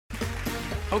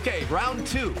Okay, round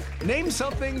two. Name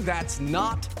something that's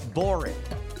not boring.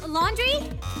 A laundry?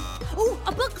 Ooh,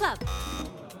 a book club.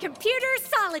 Computer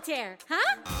solitaire,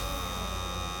 huh?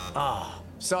 Ah,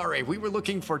 sorry, we were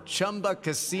looking for Chumba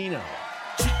Casino.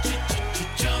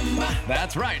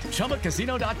 That's right,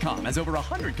 ChumbaCasino.com has over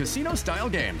 100 casino-style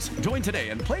games. Join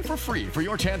today and play for free for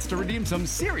your chance to redeem some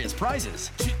serious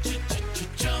prizes.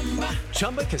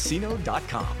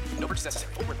 ChumbaCasino.com. No purchase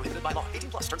necessary. Void where prohibited by law.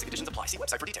 18+ terms and conditions apply. See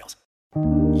website for details.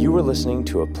 You were listening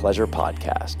to a Pleasure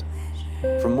podcast.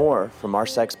 For more from our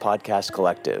Sex Podcast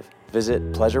Collective, visit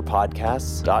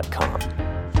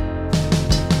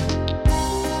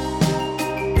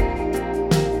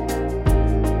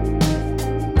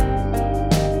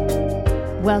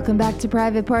Welcome back to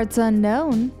Private Parts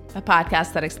Unknown, a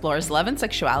podcast that explores love and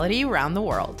sexuality around the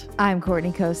world. I'm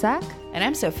Courtney Kosak. And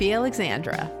I'm Sophia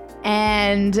Alexandra.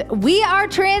 And we are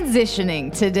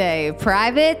transitioning today,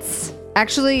 privates.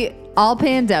 Actually, all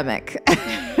pandemic.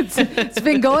 It's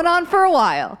been going on for a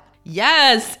while.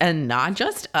 Yes, and not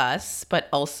just us, but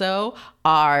also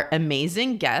our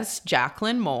amazing guest,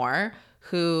 Jacqueline Moore,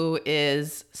 who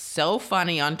is so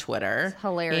funny on Twitter. It's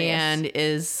hilarious. And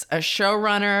is a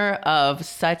showrunner of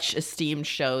such esteemed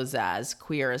shows as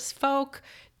Queer as Folk,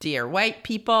 Dear White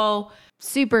People.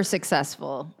 Super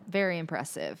successful. Very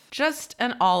impressive. Just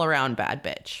an all-around bad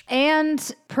bitch.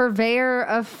 And purveyor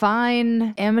of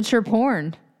fine amateur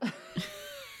porn.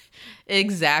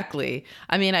 Exactly.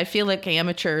 I mean, I feel like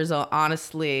amateurs are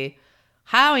honestly,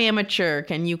 how amateur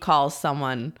can you call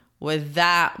someone with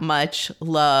that much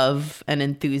love and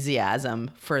enthusiasm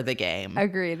for the game?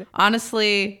 Agreed.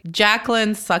 Honestly,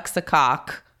 Jacqueline sucks a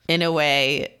cock in a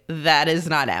way that is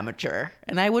not amateur.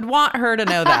 And I would want her to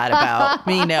know that about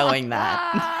me knowing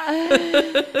that.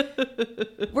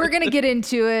 We're going to get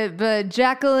into it, but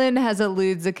Jacqueline has a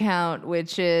Ludes account,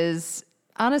 which is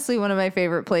honestly one of my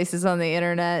favorite places on the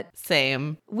internet.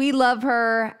 Same. We love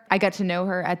her. I got to know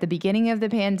her at the beginning of the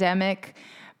pandemic,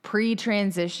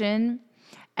 pre-transition,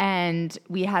 and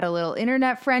we had a little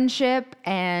internet friendship,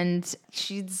 and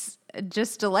she's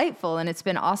just delightful. And it's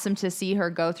been awesome to see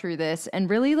her go through this and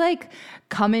really like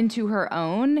come into her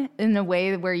own in a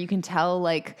way where you can tell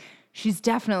like she's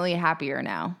definitely happier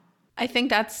now. I think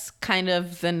that's kind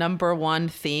of the number one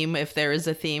theme, if there is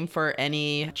a theme for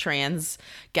any trans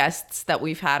guests that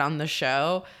we've had on the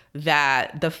show,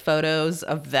 that the photos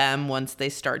of them once they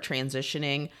start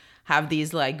transitioning have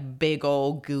these like big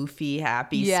old goofy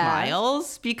happy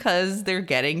smiles because they're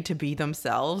getting to be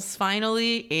themselves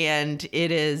finally, and it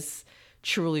is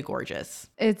truly gorgeous.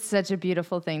 It's such a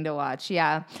beautiful thing to watch.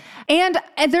 Yeah. And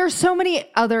there's so many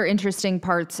other interesting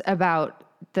parts about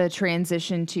the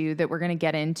transition too that we're going to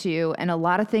get into, and a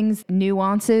lot of things,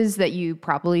 nuances that you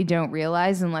probably don't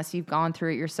realize unless you've gone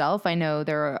through it yourself. I know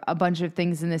there are a bunch of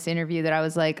things in this interview that I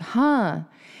was like,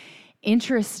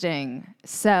 interesting.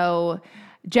 So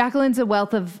Jacqueline's a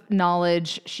wealth of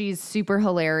knowledge. She's super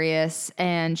hilarious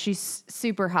and she's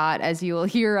super hot, as you will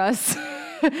hear us.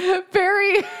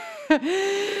 Very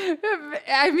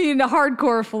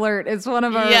hardcore flirt is one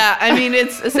of our... Yeah, I mean,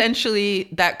 it's essentially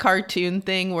that cartoon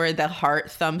thing where the heart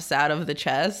thumps out of the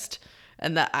chest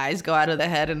and the eyes go out of the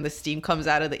head and the steam comes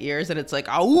out of the ears and it's like,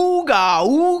 ooga,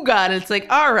 ooga. And it's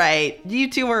like, all right, you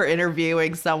two are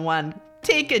interviewing someone.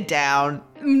 Take it down.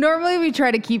 Normally we try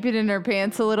to keep it in our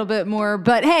pants a little bit more,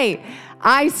 but hey,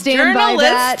 I stand by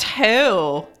that. Journalist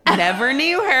who never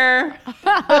knew her.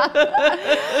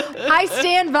 I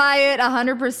stand by it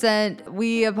 100%.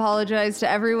 We apologize to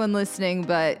everyone listening,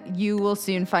 but you will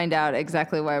soon find out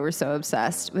exactly why we're so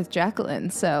obsessed with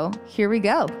Jacqueline. So here we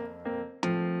go.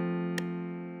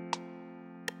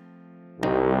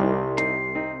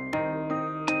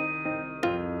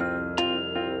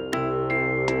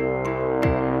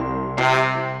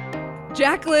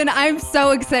 Jacqueline, I'm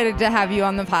so excited to have you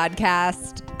on the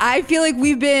podcast. I feel like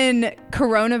we've been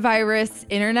coronavirus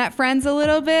internet friends a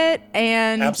little bit,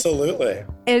 and absolutely,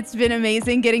 it's been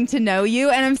amazing getting to know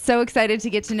you, and I'm so excited to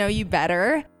get to know you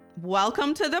better.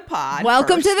 Welcome to the pod.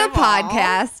 Welcome to the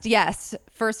podcast. Yes.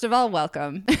 First of all,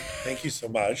 welcome. Thank you so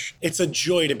much. It's a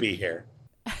joy to be here.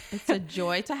 It's a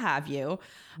joy to have you.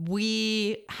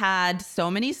 We had so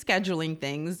many scheduling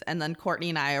things, and then Courtney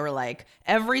and I were like,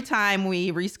 every time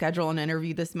we reschedule an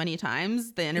interview this many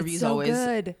times, the interview's always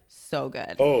so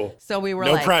good. Oh, so we were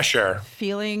no like, pressure,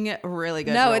 feeling really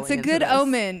good. No, it's a good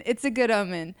omen. It's a good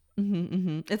omen. Mm-hmm,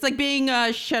 mm-hmm. It's like being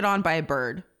shit on by a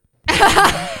bird.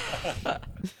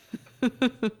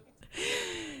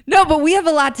 No, but we have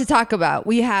a lot to talk about.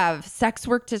 We have sex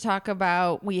work to talk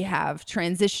about. We have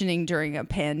transitioning during a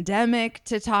pandemic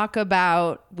to talk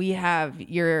about. We have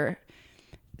your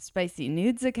Spicy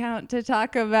Nudes account to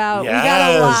talk about. Yes. We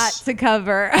got a lot to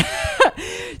cover.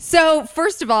 So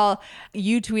first of all,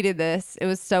 you tweeted this. It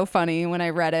was so funny when I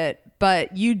read it,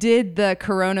 but you did the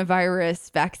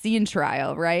coronavirus vaccine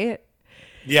trial, right?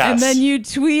 Yes. And then you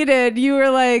tweeted, you were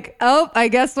like, oh, I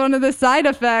guess one of the side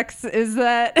effects is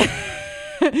that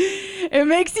it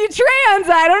makes you trans.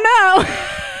 I don't know.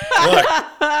 Look,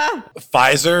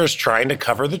 Pfizer is trying to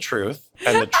cover the truth.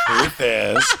 And the truth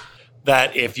is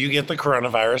that if you get the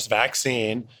coronavirus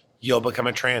vaccine, you'll become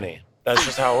a tranny. That's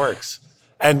just how it works.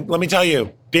 And let me tell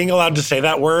you, being allowed to say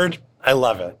that word, I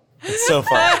love it. It's so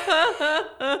fun.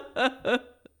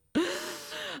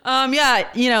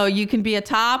 Yeah, you can be a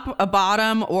top, a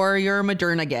bottom, or you're a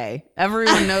Moderna gay.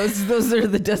 Everyone knows those are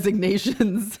the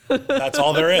designations. That's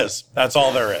all there is. That's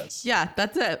all there is. Yeah,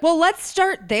 that's it. Well, let's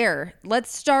start there.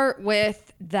 Let's start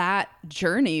with that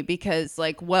journey because,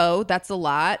 whoa, that's a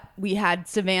lot. We had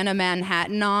Savannah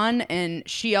Manhattan on, and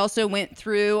she also went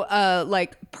through a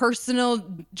personal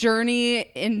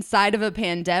journey inside of a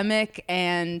pandemic,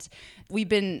 and we've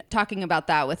been talking about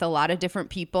that with a lot of different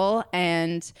people.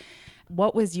 And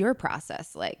what was your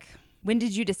process like? When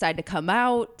did you decide to come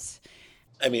out?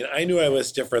 I mean, I knew I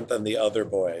was different than the other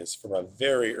boys from a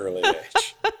very early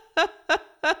age.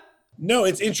 No,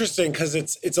 it's interesting because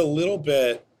it's a little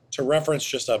bit, to reference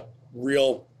just a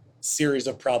real series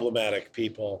of problematic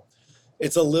people,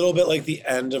 it's a little bit like the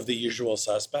end of The Usual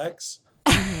Suspects.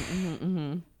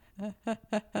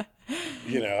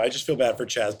 I just feel bad for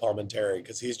Chaz Palminteri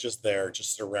because he's just there,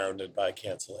 just surrounded by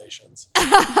cancellations.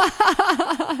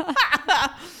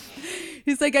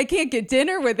 He's like, I can't get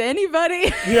dinner with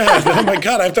anybody. Yeah, oh my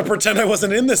God, I have to pretend I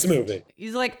wasn't in this movie.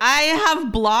 He's like, I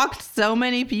have blocked so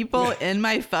many people in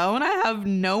my phone. I have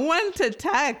no one to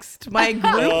text. My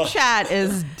group chat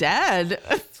is dead.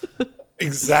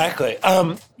 Exactly.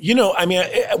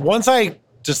 Once I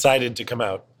decided to come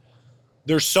out,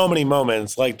 there's so many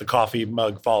moments like the coffee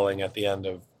mug falling at the end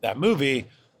of that movie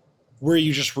where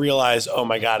you just realize, oh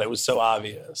my God, it was so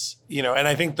obvious. And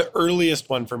I think the earliest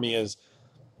one for me is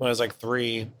when I was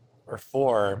 3 or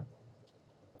 4.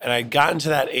 And I'd gotten to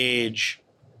that age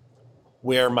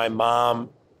where my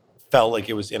mom felt like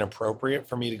it was inappropriate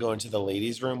for me to go into the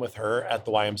ladies' room with her at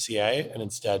the YMCA and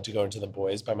instead to go into the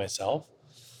boys by myself.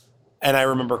 And I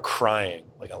remember crying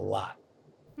a lot.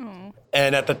 Mm.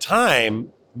 And at the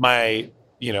time, my,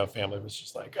 family was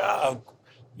just like, oh,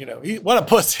 what a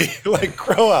pussy,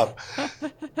 grow up.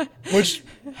 Which,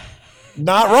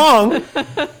 not wrong,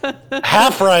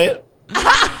 half right.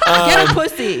 Get a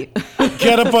pussy.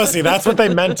 Get a pussy. That's what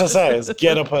they meant to say, is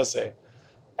get a pussy.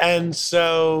 And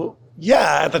so,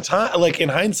 yeah, at the time, in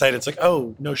hindsight, it's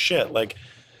oh, no shit.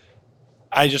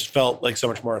 I just felt so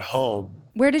much more at home.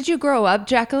 Where did you grow up,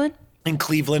 Jacqueline? In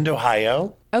Cleveland,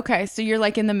 Ohio. Okay, so you're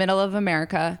in the middle of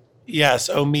America. Yes,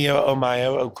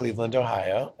 Ohio, Cleveland,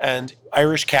 Ohio. And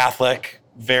Irish Catholic,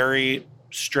 very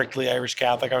strictly Irish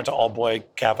Catholic. I went to all-boy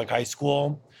Catholic high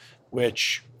school,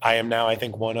 which I am now, I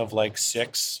think, one of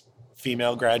 6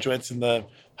 female graduates in the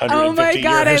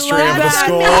 150-year history of the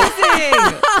school.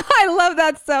 I love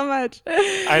that so much.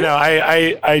 I know.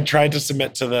 I tried to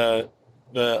submit to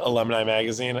the alumni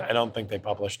magazine. I don't think they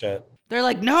published it. They're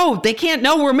like, no, they can't.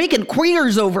 No, we're making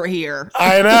queers over here.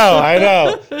 I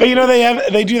know. But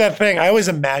they do that thing. I always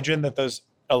imagine that those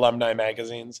alumni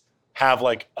magazines have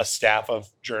a staff of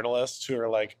journalists who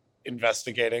are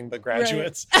investigating the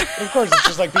graduates. Right. Of course,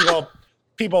 it's just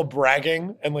people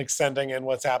bragging and sending in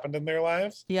what's happened in their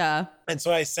lives. Yeah. And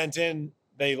so I sent in,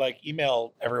 they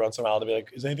email every once in a while to be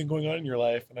is anything going on in your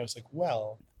life? And I was like,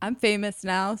 well, I'm famous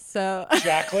now, so.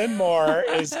 Jacqueline Moore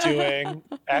is doing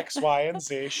X, Y, and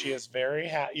Z. She is very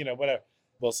happy, whatever.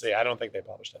 We'll see. I don't think they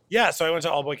published it. Yeah, so I went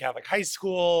to all-boy Catholic high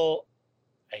school.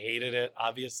 I hated it,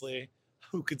 obviously.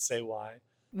 Who could say why?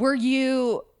 Were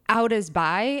you out as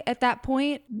bi at that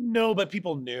point? No, but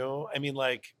people knew. I mean,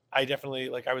 I definitely,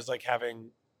 I was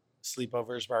having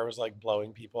sleepovers where I was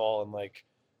blowing people and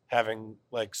having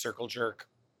circle jerk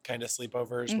kind of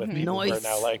sleepovers with people who are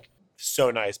now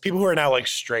so nice. People who are now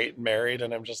straight and married,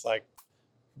 and I'm just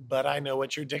but I know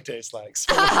what your dick tastes like.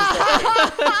 So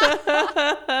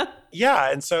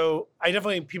yeah, and so I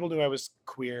definitely, people knew I was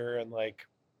queer and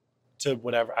to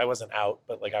whatever. I wasn't out,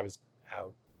 but I was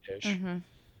out-ish. Mm-hmm.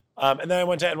 And then I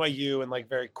went to NYU and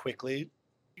very quickly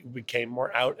became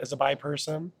more out as a bi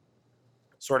person,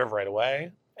 sort of right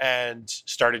away, and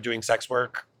started doing sex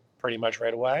work pretty much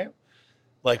right away.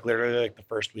 Literally the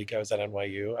first week I was at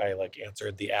NYU, I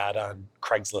answered the ad on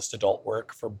Craigslist adult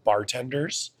work for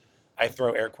bartenders. I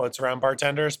throw air quotes around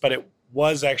bartenders, but it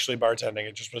was actually bartending.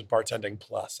 It just was bartending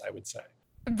plus, I would say.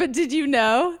 But did you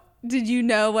know? Did you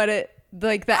know what it,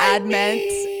 the ad meant?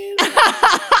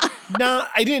 No,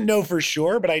 I didn't know for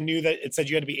sure, but I knew that it said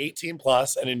you had to be 18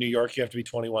 plus, and in New York you have to be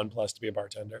 21 plus to be a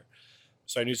bartender.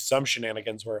 So I knew some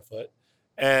shenanigans were afoot,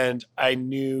 and I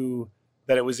knew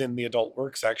that it was in the adult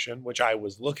work section, which I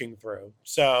was looking through.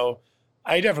 So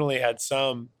I definitely had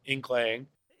some inkling.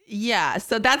 Yeah,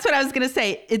 so that's what I was going to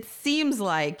say. It seems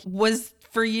like, was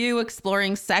for you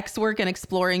exploring sex work and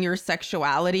exploring your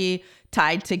sexuality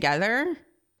tied together?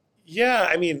 Yeah,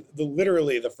 I mean,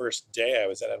 literally the first day I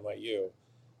was at NYU,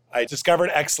 I discovered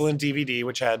Excellent DVD,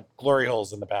 which had glory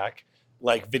holes in the back,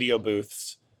 like video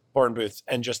booths, porn booths,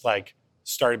 and just like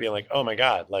started being like, oh my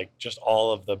God, like just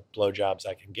all of the blowjobs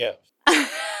I can give.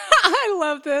 I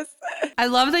love this. I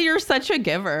love that you're such a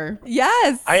giver.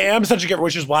 Yes. I am such a giver,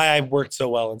 which is why I worked so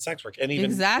well in sex work. And even,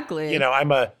 Exactly. you know,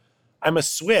 I'm a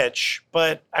switch,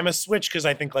 but I'm a switch because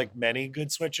I think like many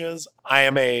good switches, I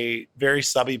am a very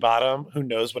subby bottom who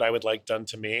knows what I would like done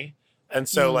to me. And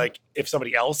so like if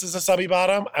somebody else is a subby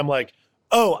bottom, I'm like,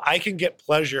 oh, I can get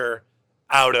pleasure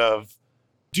out of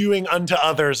doing unto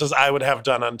others as I would have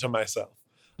done unto myself.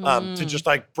 To just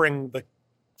like bring the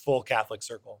full Catholic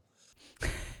circle.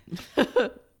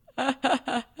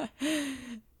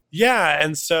 Yeah.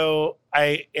 And so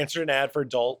I answered an ad for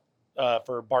adult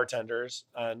for bartenders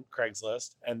on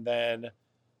Craigslist, and then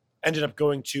ended up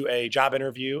going to a job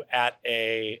interview at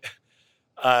it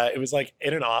was like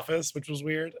in an office, which was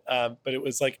weird. But it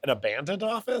was like an abandoned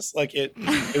office. Like it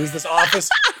was this office.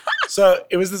 So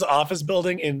it was this office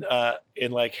building in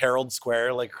like Herald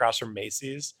Square, like across from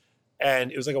Macy's.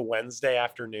 And it was like a Wednesday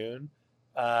afternoon.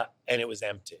 And it was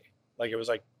empty. Like it was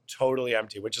like totally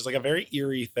empty, which is like a very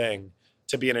eerie thing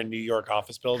to be in a New York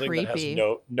office building that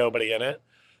has nobody in it.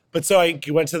 But so I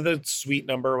went to the suite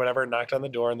number or whatever, knocked on the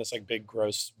door, and this like big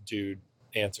gross dude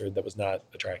answered that was not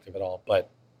attractive at all. But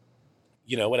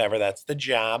you know, whatever, that's the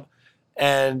job.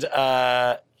 And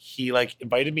he like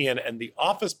invited me in, and the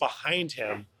office behind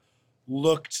him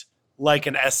looked like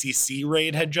an SEC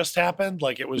raid had just happened.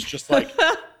 Like it was just like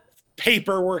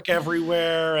paperwork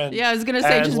everywhere. And yeah, I was gonna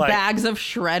say just like, bags of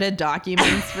shredded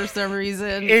documents for some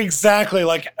reason. Exactly,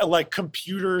 like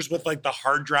computers with like the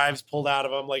hard drives pulled out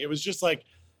of them. Like it was just like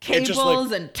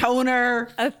cables and toner,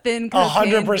 a thin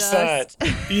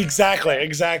 100%.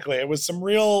 Exactly. It was some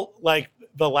real like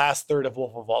the last third of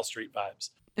Wolf of Wall Street vibes.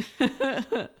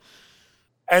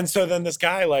 And so then this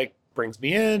guy like brings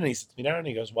me in and he sits me down and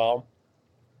he goes, well,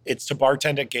 it's to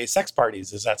bartend at gay sex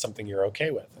parties. Is that something you're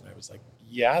okay with? And I was like,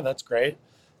 yeah, that's great.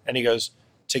 And he goes,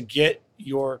 to get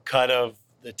your cut of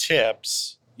the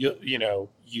tips, you know,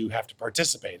 you have to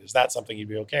participate. Is that something you'd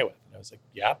be okay with? And I was like,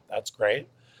 yeah, that's great.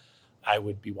 I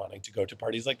would be wanting to go to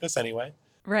parties like this anyway.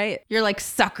 Right. You're like,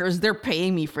 suckers, they're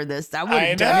paying me for this. I would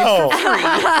have done it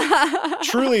for free.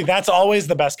 Truly, that's always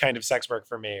the best kind of sex work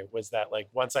for me, was that like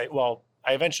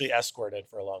I eventually escorted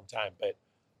for a long time, but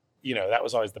you know, that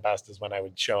was always the best, is when I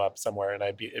would show up somewhere and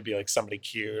it'd be like somebody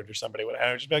cute or somebody would, and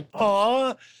I would just be like,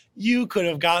 oh, you could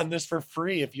have gotten this for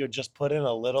free if you had just put in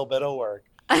a little bit of work.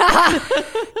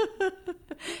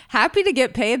 Happy to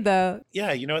get paid though.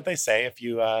 Yeah, you know what they say, if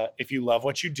you love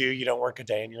what you do, you don't work a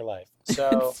day in your life.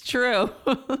 So It's true.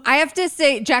 I have to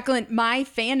say, Jacqueline, my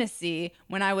fantasy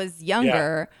when I was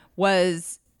younger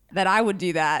was that I would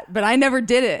do that, but I never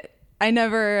did it. I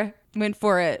never went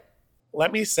for it.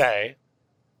 let me say,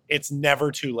 it's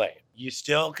never too late. You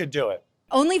still could do it.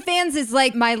 OnlyFans is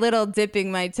like my little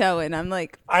dipping my toe in. I'm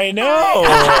like, I know.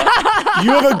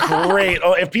 You have a great,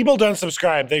 if people don't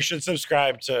subscribe, they should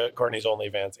subscribe to Courtney's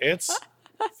OnlyFans. It's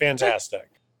fantastic.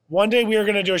 One day we are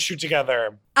going to do a shoot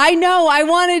together. I know, I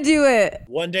want to do it.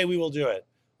 One day we will do it.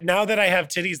 Now that I have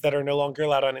titties that are no longer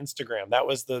allowed on Instagram, that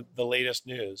was the latest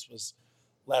news, was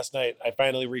last night. I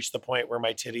finally reached the point where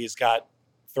my titties got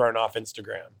thrown off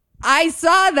Instagram. I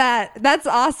saw that. That's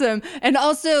awesome. And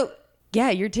also,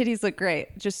 yeah, your titties look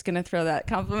great. Just going to throw that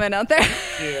compliment out there.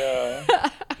 Yeah.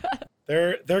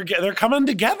 They're coming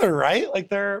together, right? Like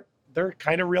they're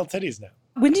kind of real titties now.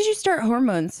 When did you start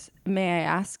hormones, may I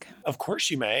ask? Of course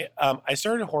you may. I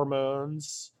started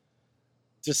hormones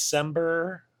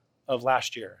December of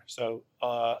last year. So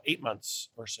 8 months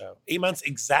or so. 8 months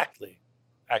exactly,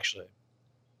 actually.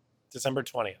 December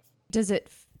 20th. Does it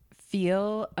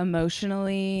feel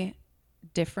emotionally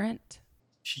different?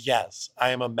 Yes, I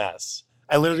am a mess.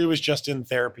 I literally was just in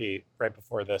therapy right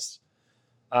before this.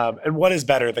 And what is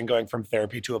better than going from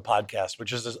therapy to a podcast,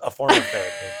 which is a form of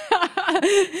therapy?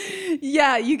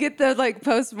 Yeah, you get the like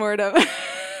postmortem.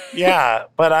 Yeah,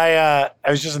 but I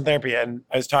was just in therapy and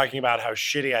I was talking about how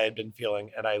shitty I had been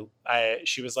feeling, and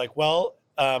she was like, "Well,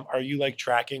 are you like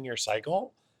tracking your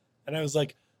cycle?" And I was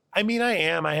like, "I mean, I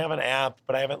am. I have an app,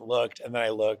 but I haven't looked." And then I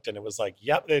looked, and it was like,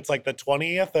 "Yep, it's like the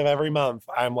 20th of every month.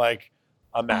 I'm like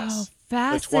a mess. Oh, The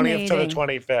 20th fascinating. to the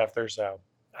 25th or so.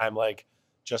 I'm like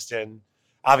just in,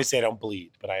 obviously I don't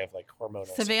bleed, but I have like hormonal.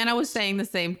 Savannah was saying the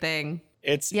same thing.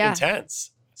 It's Yeah.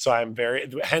 intense. So I'm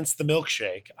hence the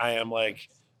milkshake. I am like,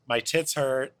 my tits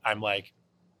hurt. I'm like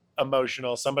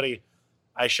emotional.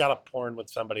 I shot up porn with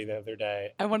somebody the other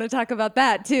day. I want to talk about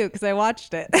that too because I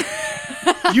watched it.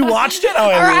 You watched it? Oh,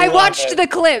 I love watched it. the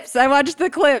clips. And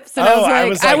Oh, I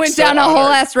was, I like, went so down a whole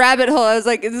honored. ass rabbit hole. I was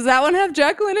like, does that one have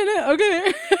Jacqueline in it?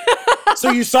 Okay.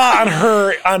 So you saw on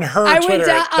her I Twitter. went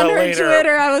down on the her later-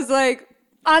 Twitter. I was like,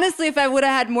 honestly, if I would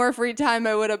have had more free time,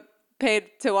 I would have paid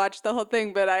to watch the whole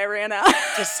thing, but I ran out.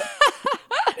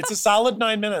 It's a solid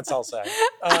 9 minutes, I'll say.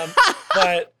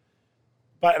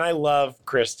 But and I love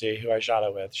Christy, who I shot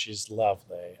it with. She's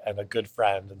lovely and a good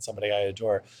friend and somebody I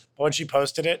adore. But when she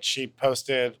posted,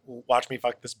 "Watch me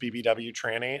fuck this BBW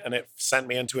tranny," and it sent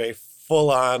me into a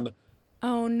full-on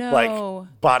Oh no.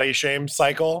 like body shame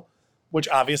cycle, which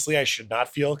obviously I should not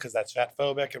feel because that's fat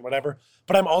phobic and whatever.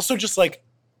 But I'm also just like,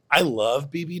 I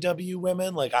love BBW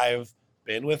women. Like I've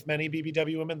been with many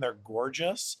BBW women. They're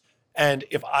gorgeous. And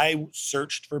if I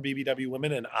searched for BBW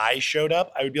women and I showed up,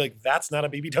 I would be like, that's not a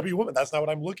BBW woman. That's not what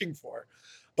I'm looking for.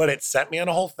 But it sent me on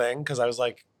a whole thing because I was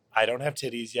like, I don't have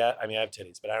titties yet. I mean, I have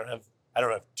titties, but I don't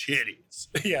have titties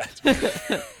yet.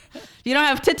 You don't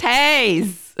have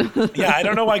titties. Yeah, I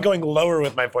don't know why going lower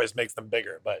with my voice makes them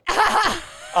bigger, but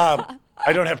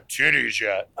I don't have titties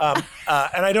yet.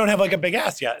 And I don't have like a big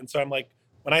ass yet. And so I'm like,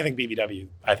 when I think BBW,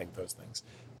 I think those things.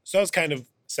 So it's kind of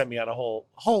sent me on a whole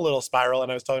little spiral.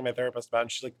 And I was telling my therapist about it,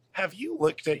 and she's like, have you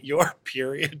looked at your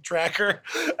period tracker?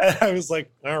 And I was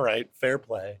like, all right, fair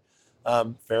play.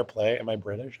 Fair play. Am I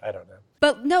British? I don't know.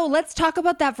 But no, let's talk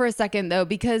about that for a second though,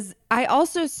 because I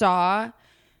also saw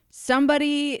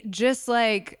somebody just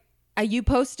like, you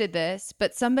posted this,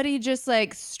 but somebody just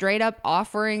like straight up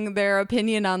offering their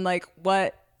opinion on like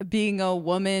what being a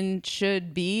woman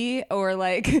should be, or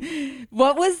like,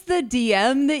 what was the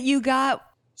DM that you got?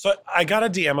 So I got a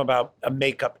DM about a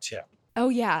makeup tip Oh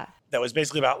yeah. that was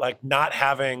basically about like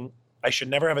I should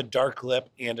never have a dark lip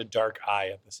and a dark eye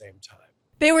at the same time.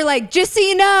 They were like, just so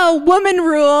you know, woman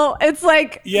rule. It's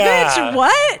like, Yeah. bitch,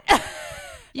 what?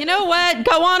 You know what?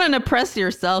 Go on and oppress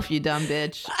yourself, you dumb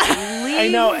bitch. Leave I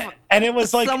know. And it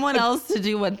was like, someone else to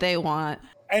do what they want.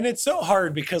 and it's so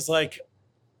hard because like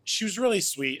she was really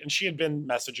sweet and she had been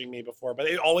messaging me before, but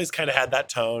it always kind of had that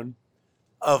tone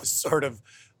of sort of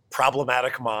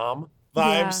problematic mom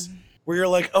vibes where you're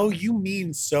like, oh, you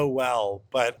mean so well,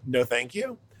 but no, thank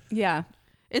you. Yeah.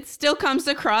 It still comes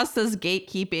across as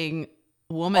gatekeeping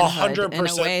womanhood in a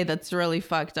 100%. way that's really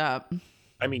fucked up.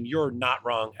 I mean, you're not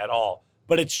wrong at all,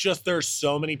 but it's just, there's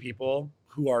so many people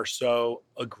who are so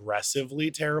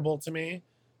aggressively terrible to me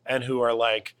and who are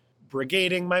like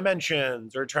brigading my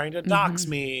mentions or trying to dox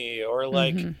me or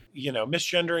like,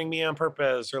 misgendering me on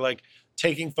purpose or like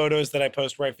taking photos that I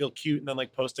post where I feel cute and then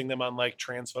like posting them on like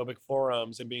transphobic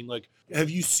forums and being like, have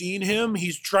you seen him?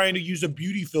 He's trying to use a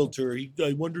beauty filter.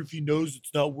 I wonder if he knows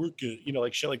it's not working,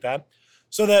 like shit like that.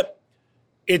 So that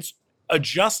it's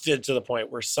adjusted to the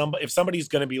point where if somebody's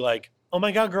going to be like, oh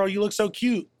my God, girl, you look so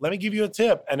cute. Let me give you a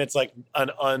tip. And it's like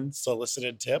an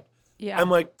unsolicited tip. Yeah. I'm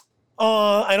like,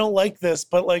 oh, I don't like this,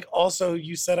 but like also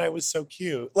you said I was so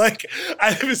cute. Like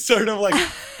I was sort of like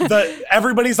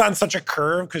everybody's on such a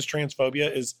curve because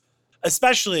transphobia is,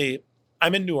 especially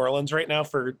I'm in New Orleans right now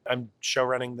I'm show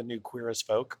running the new Queer as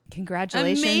Folk.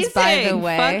 Congratulations, Amazing. by the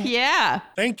way. Fuck yeah.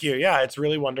 Thank you. Yeah, it's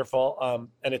really wonderful.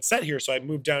 And it's set here. So I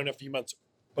moved down a few months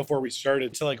before we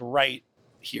started to like write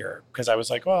here because I was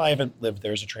like, well, I haven't lived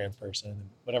there as a trans person and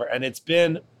whatever. And it's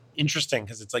been interesting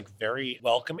because it's like very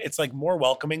welcome. It's like more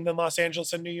welcoming than Los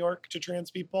Angeles and New York to trans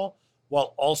people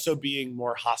while also being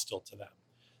more hostile to them.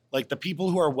 Like the people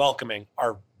who are welcoming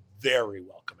are very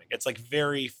welcoming. It's like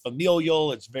very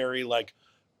familial. It's very like,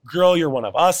 girl, you're one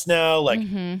of us now. Like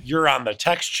you're on the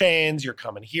text chains. You're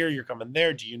coming here. You're coming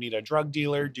there. Do you need a drug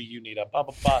dealer? Do you need a blah,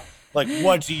 blah, blah? Like,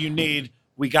 what do you need?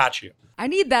 We got you. I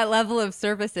need that level of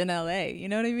service in LA. You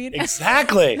know what I mean?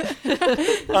 Exactly.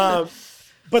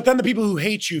 But then the people who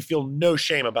hate you feel no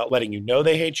shame about letting you know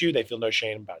they hate you. They feel no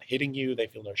shame about hitting you. They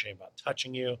feel no shame about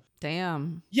touching you.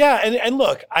 Damn. Yeah. And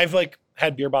look, I've like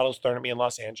had beer bottles thrown at me in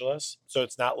Los Angeles. So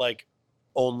it's not like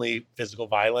only physical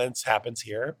violence happens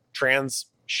here. Trans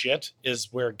shit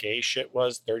is where gay shit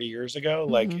was 30 years ago.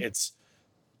 Like it's,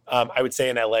 I would say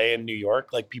in LA and New York,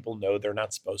 like people know they're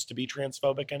not supposed to be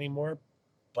transphobic anymore,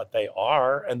 but they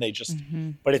are. And they just,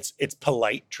 but it's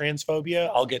polite transphobia.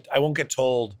 I won't get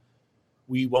told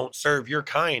we won't serve your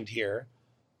kind here,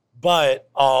 but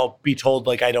I'll be told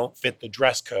like I don't fit the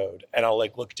dress code and I'll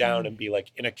like look down and be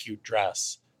like in a cute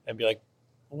dress and be like,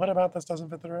 what about this doesn't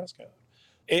fit the dress code?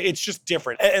 It's just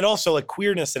different. And also like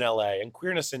queerness in LA and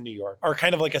queerness in New York are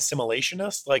kind of like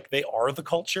assimilationist. Like they are the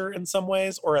culture in some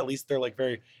ways, or at least they're like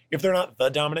very, if they're not the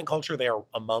dominant culture, they are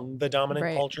among the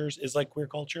dominant cultures is like queer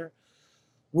culture.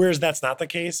 Whereas that's not the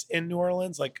case in New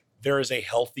Orleans. Like there is a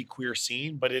healthy queer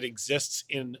scene, but it exists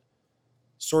in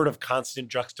sort of constant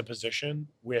juxtaposition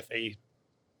with a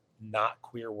not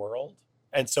queer world.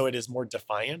 And so it is more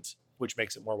defiant, which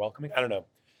makes it more welcoming. I don't know.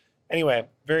 Anyway,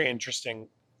 very interesting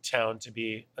town to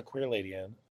be a queer lady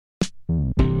in.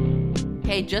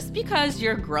 Hey, just because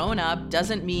you're grown up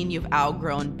doesn't mean you've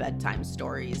outgrown bedtime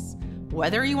stories.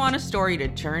 Whether you want a story to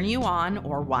turn you on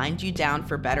or wind you down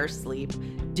for better sleep,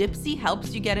 Dipsea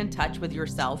helps you get in touch with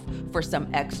yourself for some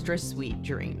extra sweet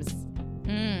dreams.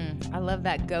 I love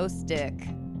that ghost stick.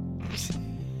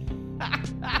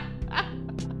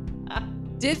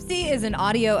 Dipsea is an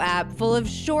audio app full of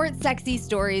short, sexy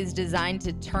stories designed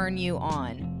to turn you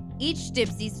on. Each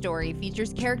Dipsea story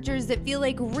features characters that feel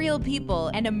like real people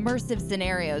and immersive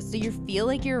scenarios, so you feel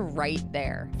like you're right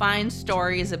there. Find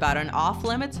stories about an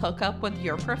off-limits hookup with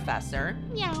your professor,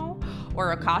 meow,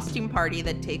 or a costume party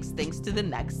that takes things to the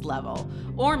next level.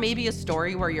 Or maybe a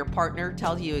story where your partner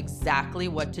tells you exactly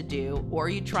what to do, or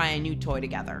you try a new toy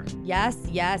together. Yes,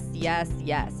 yes, yes,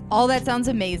 yes. All that sounds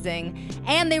amazing.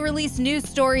 And they release new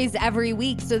stories every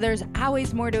week, so there's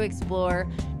always more to explore.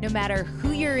 No matter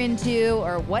who you're into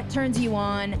or what turns you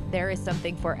on, there is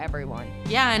something for everyone.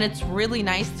 Yeah, and it's really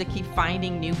nice to keep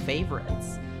finding new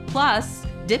favorites. Plus,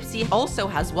 Dipsea also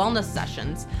has wellness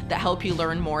sessions that help you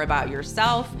learn more about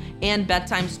yourself and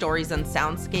bedtime stories and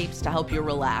soundscapes to help you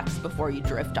relax before you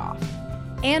drift off.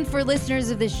 And for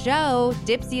listeners of the show,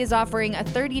 Dipsea is offering a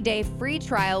 30-day free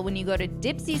trial when you go to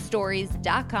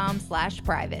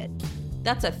dipseastories.com/private.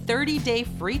 That's a 30-day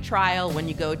free trial when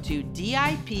you go to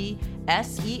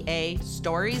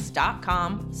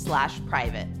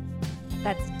dipseastories.com/private.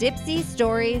 That's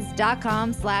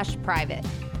dipseastories.com/private.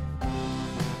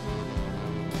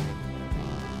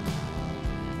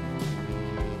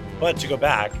 But to go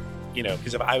back,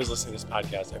 because if I was listening to this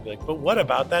podcast, I'd be like, but what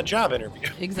about that job interview?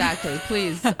 Exactly.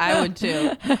 Please. I would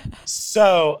too.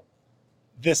 So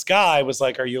this guy was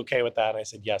like, are you okay with that? And I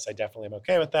said, yes, I definitely am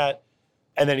okay with that.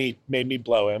 And then he made me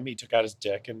blow him. He took out his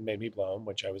dick and made me blow him,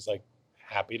 which I was like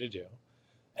happy to do.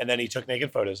 And then he took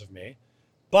naked photos of me.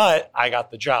 But I got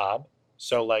the job.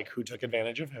 So like who took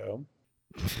advantage of whom?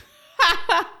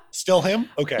 Still him?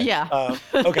 Okay. Yeah.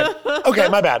 Okay,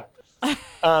 my bad.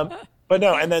 But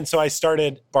no, and then so I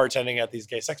started bartending at these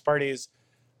gay sex parties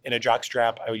in a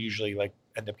jockstrap. I would usually like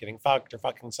end up getting fucked or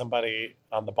fucking somebody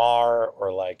on the bar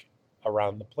or like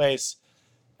around the place.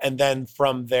 And then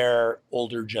from there,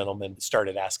 older gentlemen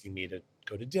started asking me to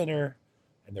go to dinner,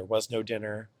 and there was no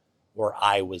dinner, or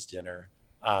I was dinner.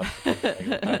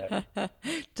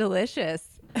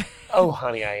 Delicious. Oh,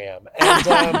 honey, I am.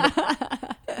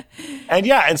 And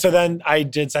yeah, and so then I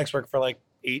did sex work for like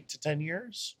 8 to 10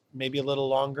 years, maybe a little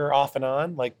longer off and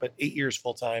on, but 8 years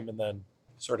full time, and then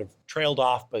sort of trailed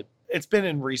off. But it's been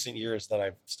in recent years that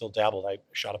I've still dabbled. I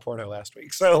shot a porno last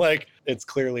week. So like, it's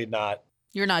clearly not.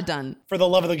 You're not done. For the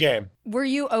love of the game. Were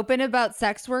you open about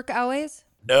sex work always?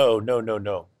 No.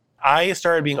 I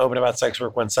started being open about sex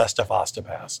work when Sesta Fosta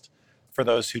passed. For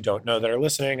those who don't know that are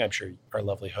listening, I'm sure our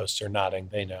lovely hosts are nodding.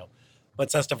 They know. But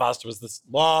Sesta Fosta was this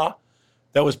law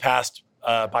that was passed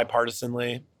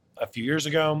bipartisanly a few years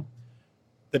ago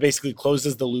that basically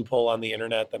closes the loophole on the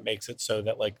internet that makes it so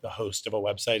that like the host of a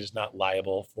website is not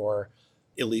liable for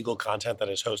illegal content that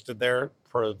is hosted there,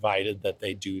 provided that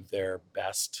they do their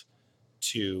best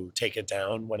to take it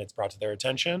down when it's brought to their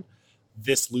attention.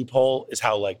 This loophole is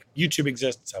how like YouTube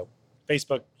exists, how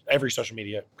Facebook, every social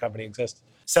media company exists.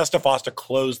 Sesta Fosta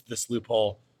closed this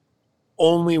loophole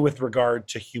only with regard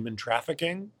to human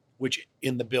trafficking, which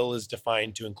in the bill is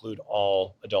defined to include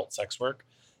all adult sex work.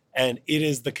 And it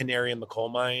is the canary in the coal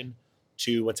mine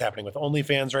to what's happening with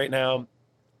OnlyFans right now,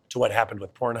 to what happened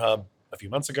with Pornhub a few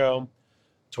months ago,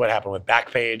 to what happened with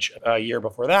Backpage a year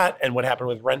before that, and what happened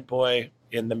with Rent Boy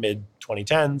in the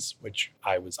mid-2010s, which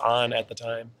I was on at the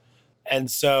time.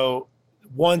 And so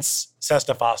once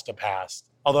Sesta Fosta passed,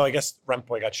 although I guess Rent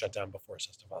Boy got shut down before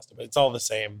Sesta Fosta, but it's all the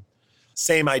same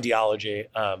ideology,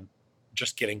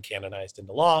 just getting canonized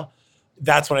into law.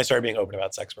 That's when I started being open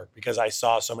about sex work, because I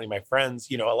saw so many of my friends,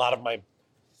 a lot of my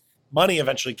money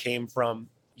eventually came from,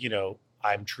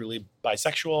 I'm truly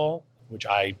bisexual, which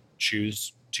I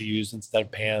choose to use instead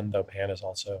of pan, though pan is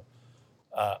also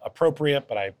appropriate,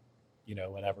 but I,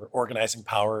 whatever, organizing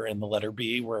power in the letter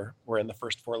B, we're in the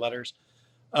first 4 letters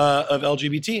of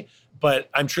LGBT, but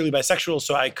I'm truly bisexual.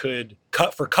 So I could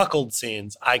cut for cuckold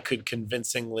scenes. I could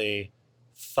convincingly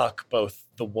fuck both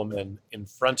the woman in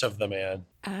front of the man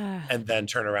and then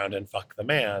turn around and fuck the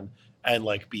man and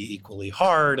like be equally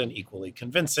hard and equally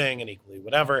convincing and equally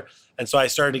whatever. And so I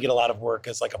started to get a lot of work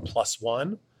as like a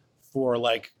 +1 for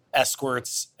like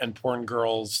escorts and porn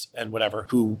girls and whatever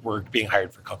who were being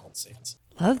hired for cuckold scenes.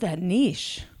 Love that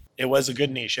niche. It was a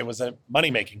good niche. It was a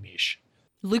money-making niche.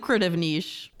 Lucrative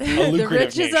niche. A The lucrative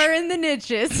riches niche. are in the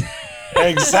niches.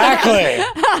 Exactly.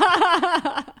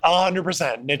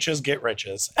 100%. Niches get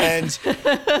riches. And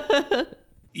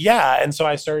yeah, and so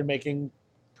I started making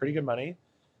pretty good money.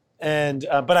 And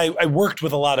but I worked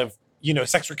with a lot of,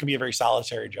 sex work can be a very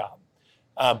solitary job.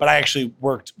 But I actually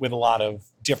worked with a lot of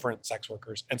different sex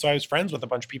workers. And so I was friends with a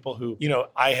bunch of people who,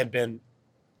 I had been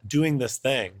doing this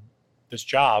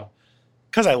job,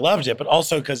 because I loved it, but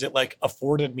also because it like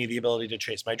afforded me the ability to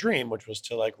chase my dream, which was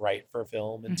to like write for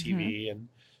film and TV and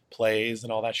plays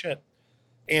and all that shit.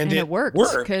 And it worked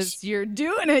because you're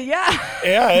doing it. Yeah.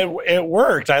 Yeah, it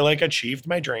worked. I like achieved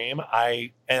my dream.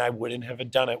 I wouldn't have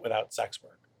done it without sex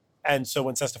work. And so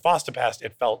when Sesta Fosta passed,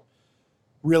 it felt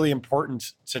really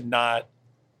important to not,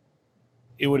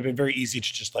 it would have been very easy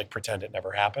to just like pretend it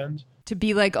never happened. To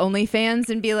be like OnlyFans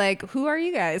and be like, who are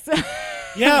you guys?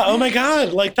 Yeah. Oh my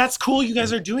God. Like, that's cool. You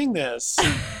guys are doing this.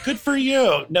 Good for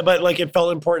you. No, but like, it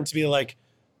felt important to be like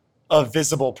a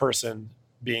visible person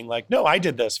being like, no, I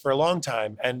did this for a long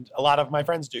time. And a lot of my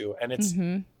friends do. And it's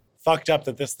fucked up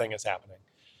that this thing is happening.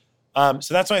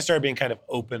 So that's when I started being kind of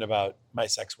open about my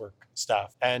sex work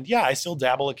stuff. And yeah, I still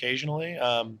dabble occasionally,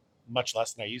 much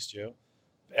less than I used to.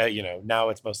 Now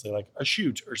it's mostly like a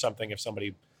shoot or something. If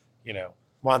somebody,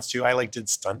 wants to. I like did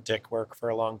stunt dick work for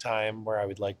a long time where I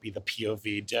would like be the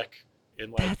POV dick in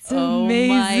like. That's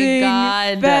amazing. Oh my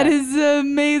God. That is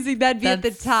amazing. That'd be at the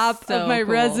That's top so of my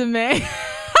cool. resume.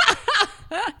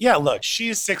 Yeah, look,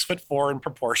 she's 6'4" and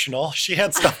proportional. She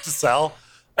had stuff to sell,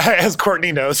 as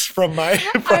Courtney knows from my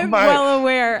I'm well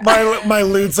aware. my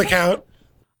Ludes account.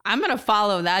 I'm going to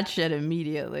follow that shit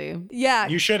immediately. Yeah.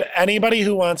 You should. Anybody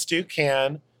who wants to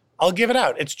can. I'll give it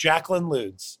out. It's Jacqueline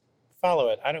Ludes. Follow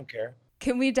it. I don't care.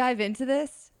 Can we dive into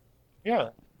this? Yeah.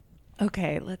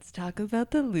 Okay, let's talk about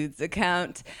the Ludes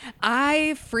account.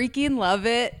 I freaking love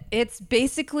it. It's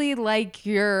basically like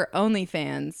your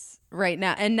OnlyFans right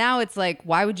now. And now it's like,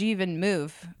 why would you even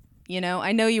move?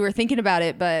 I know you were thinking about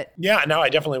it, but. Yeah, no, I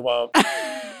definitely won't.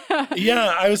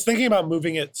 Yeah, I was thinking about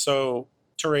moving it to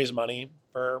raise money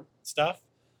for stuff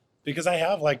because I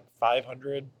have like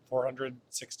 500,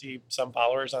 460 some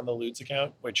followers on the Ludes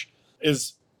account, which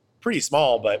is pretty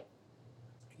small, but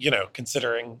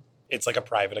considering it's like a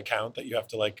private account that you have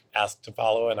to like ask to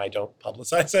follow and I don't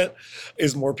publicize it,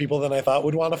 is more people than I thought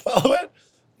would want to follow it.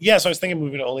 Yeah, so I was thinking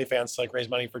moving to OnlyFans to like raise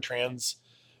money for trans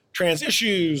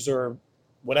issues or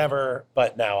whatever,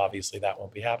 but now obviously that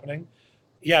won't be happening.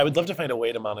 Yeah, I would love to find a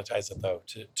way to monetize it though,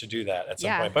 to do that at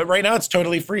some point. But right now it's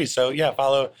totally free. So yeah,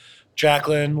 follow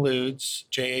Jacqueline Ludes,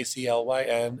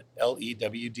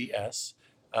 JACLYNLEWDS.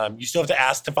 You still have to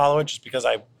ask to follow it just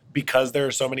because there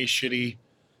are so many shitty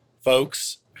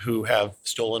folks who have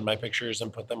stolen my pictures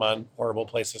and put them on horrible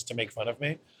places to make fun of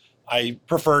me. I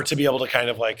prefer to be able to kind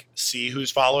of like see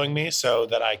who's following me so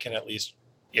that I can at least,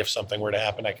 if something were to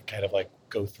happen, I can kind of like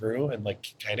go through and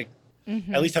like kind of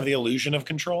at least have the illusion of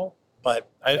control. But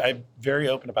I'm very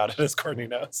open about it, as Courtney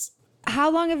knows. How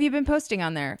long have you been posting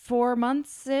on there? 4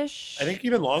 months-ish? I think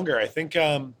even longer. I think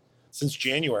since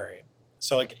January.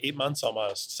 So like 8 months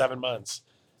almost, 7 months.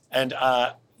 And,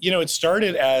 it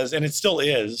started as, and it still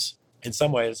is in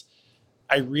some ways,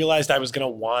 I realized I was going to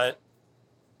want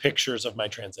pictures of my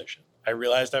transition. I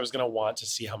realized I was going to want to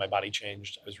see how my body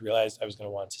changed. I realized I was going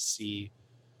to want to see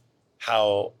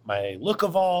how my look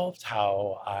evolved,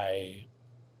 how I,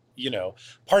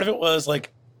 part of it was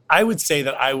like, I would say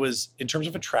that I was, in terms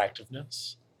of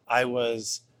attractiveness, I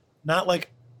was not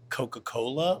like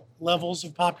Coca-Cola levels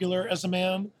of popular as a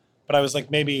man, but I was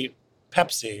like maybe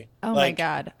Pepsi. Oh my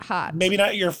God, hot. Maybe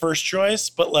not your first choice,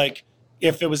 but like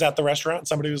if it was at the restaurant and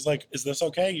somebody was like, is this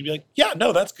okay? You'd be like, yeah,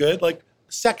 no, that's good. Like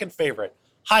second favorite,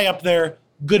 high up there,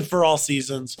 good for all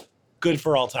seasons, good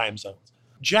for all time zones.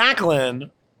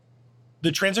 Jacqueline,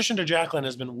 the transition to Jacqueline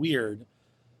has been weird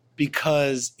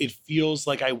because it feels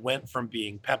like I went from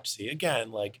being Pepsi.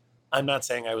 Again, like I'm not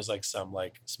saying I was like some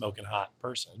like smoking hot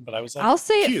person, but I was like, I'll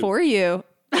say cute. it for you.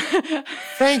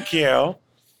 Thank you.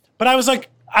 But I was like,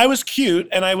 I was cute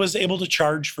and I was able to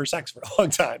charge for sex for a long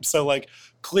time. So like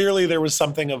clearly there was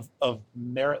something of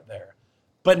merit there.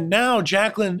 But now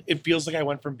Jacqueline, it feels like I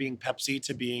went from being Pepsi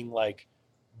to being like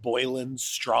Boylan's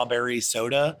strawberry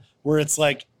soda, where it's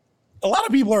like, a lot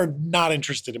of people are not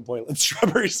interested in Boylan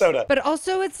strawberry soda. But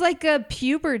also it's like a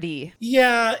puberty.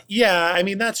 Yeah. I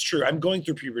mean, that's true. I'm going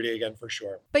through puberty again for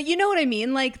sure. But you know what I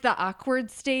mean? Like the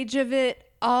awkward stage of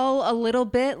it all a little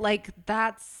bit, like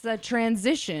that's a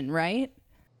transition, right?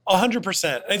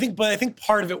 100%. I think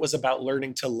part of it was about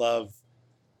learning to love.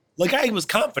 Like I was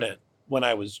confident when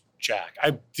I was Jack.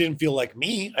 I didn't feel like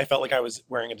me. I felt like I was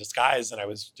wearing a disguise and I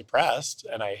was depressed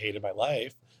and I hated my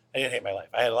life. I didn't hate my life.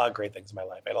 I had a lot of great things in my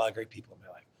life. I had a lot of great people in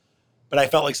my life. But I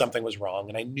felt like something was wrong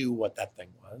and I knew what that thing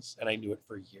was and I knew it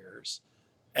for years.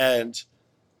 And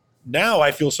now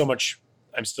I feel so much,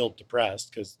 I'm still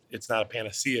depressed because it's not a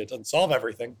panacea. It doesn't solve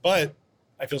everything, but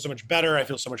I feel so much better. I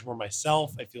feel so much more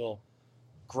myself. I feel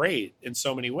great in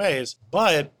so many ways,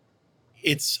 but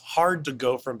it's hard to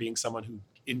go from being someone who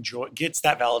gets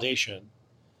that validation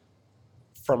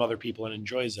from other people and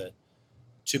enjoys it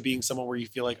to being someone where you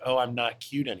feel like, oh, I'm not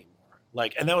cute anymore.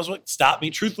 Like, and that was what stopped me.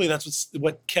 Truthfully, that's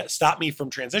what stopped me from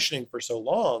transitioning for so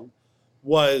long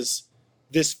was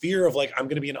this fear of like, I'm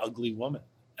going to be an ugly woman.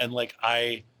 And like,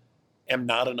 I am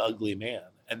not an ugly man.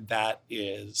 And that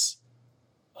is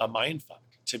a mindfuck.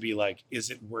 To be like, is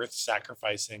it worth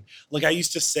sacrificing? Like I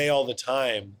used to say all the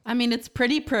time. I mean, it's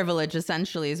pretty privilege,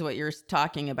 essentially, is what you're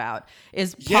talking about,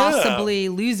 is possibly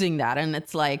losing that. And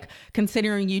it's like,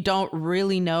 considering you don't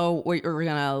really know what you're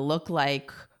going to look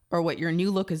like or what your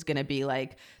new look is going to be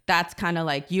like, that's kind of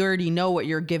like, you already know what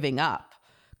you're giving up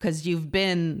because you've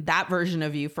been that version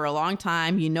of you for a long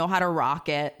time. You know how to rock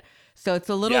it. So it's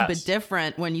a little bit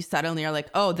different when you suddenly are like,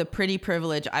 oh, the pretty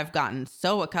privilege I've gotten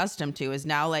so accustomed to is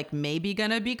now like maybe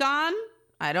gonna be gone.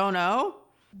 I don't know.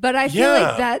 But I feel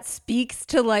like that speaks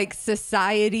to like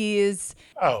society's,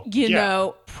 you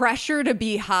know, pressure to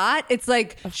be hot. It's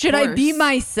like, should I be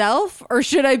myself or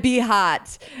should I be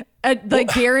hot?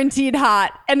 Like guaranteed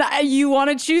hot. And you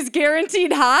want to choose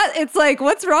guaranteed hot? It's like,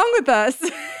 what's wrong with us?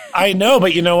 I know,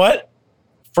 but you know what?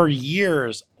 For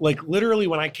years, like literally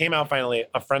when I came out finally,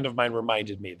 a friend of mine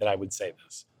reminded me that I would say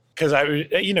this. Because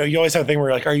you always have a thing where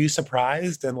you're like, are you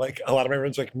surprised? And like a lot of my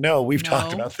friends are like, no, we've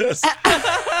talked about this.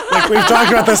 Like we've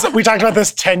talked about this. We talked about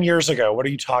this 10 years ago. What are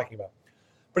you talking about?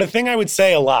 But a thing I would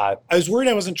say a lot, I was worried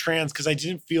I wasn't trans because I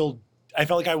felt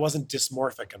like I wasn't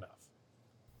dysmorphic enough.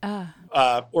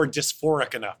 Or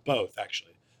dysphoric enough, both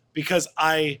actually. Because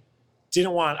I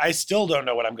still don't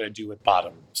know what I'm going to do with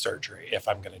bottom surgery if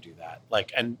I'm going to do that.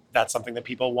 Like, and that's something that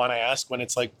people want to ask when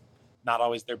it's like not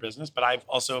always their business. But I've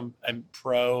also am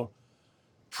pro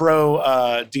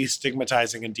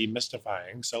destigmatizing and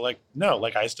demystifying. So like, no,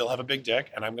 like I still have a big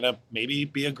dick and I'm going to maybe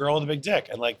be a girl with a big dick.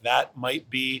 And like, that might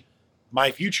be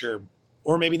my future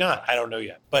or maybe not. I don't know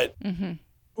yet. But,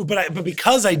 but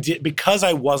because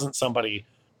I wasn't somebody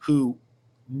who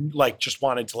like just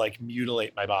wanted to like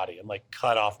mutilate my body and like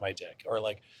cut off my dick or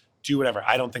like do whatever.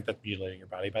 I don't think that's mutilating your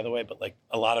body, by the way, but like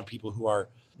a lot of people who are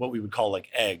what we would call like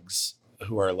eggs,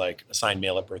 who are like assigned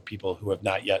male at birth, people who have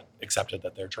not yet accepted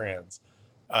that they're trans,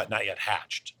 not yet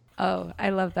hatched. Oh,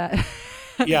 I love that.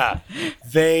 Yeah.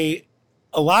 They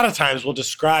a lot of times will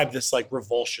describe this like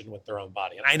revulsion with their own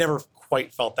body. And I never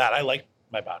quite felt that. I liked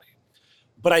my body,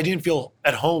 but I didn't feel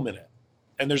at home in it.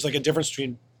 And there's like a difference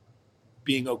between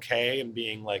being okay and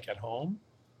being like at home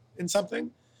in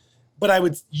something. But I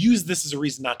would use this as a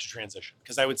reason not to transition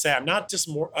because I would say I'm not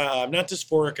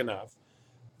dysphoric enough.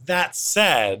 That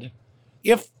said,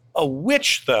 if a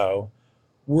witch though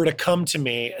were to come to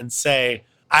me and say,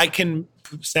 I can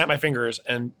snap my fingers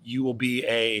and you will be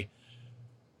a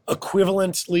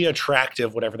equivalently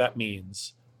attractive, whatever that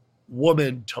means,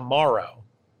 woman tomorrow,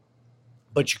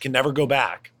 but you can never go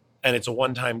back and it's a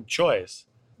one-time choice,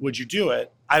 would you do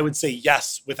it? I would say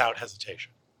yes without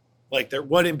hesitation. Like there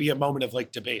wouldn't be a moment of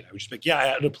like debate. I would just be like,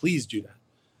 yeah, please do that.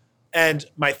 And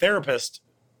my therapist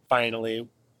finally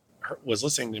was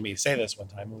listening to me say this one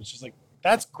time and was just like,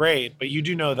 that's great, but you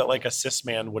do know that like a cis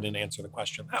man wouldn't answer the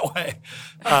question that way.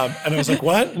 And I was like,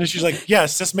 what? And she's like, yeah,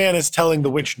 cis man is telling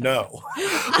the witch no.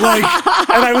 Like,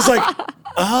 and I was like,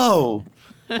 oh,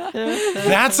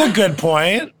 that's a good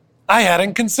point. I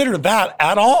hadn't considered that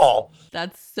at all.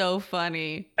 That's so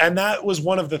funny. And that was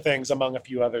one of the things among a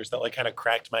few others that like kind of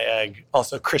cracked my egg.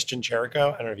 Also, Christian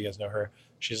Cherico. I don't know if you guys know her.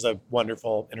 She's a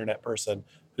wonderful internet person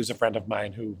who's a friend of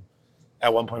mine who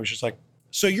at one point was just like,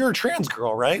 so you're a trans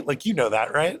girl, right? Like, you know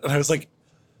that, right? And I was like,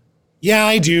 yeah,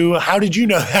 I do. How did you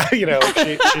know that? You know,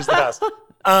 she's the best.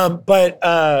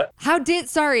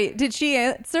 Did she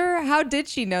answer? How did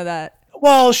she know that?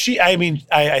 Well,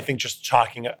 I think just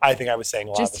talking, I think I was saying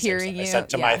a lot just of the hearing same stuff I said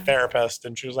to my therapist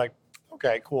and she was like,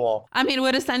 okay, cool. I mean,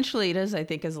 what essentially it is, I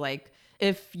think, is like,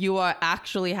 if you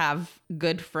actually have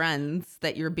good friends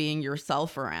that you're being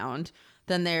yourself around,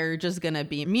 then they're just going to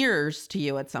be mirrors to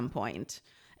you at some point.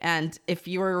 And if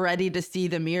you're ready to see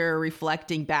the mirror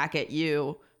reflecting back at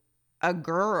you, a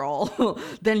girl,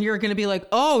 then you're going to be like,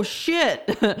 oh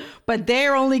shit. But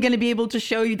they're only going to be able to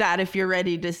show you that if you're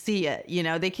ready to see it. You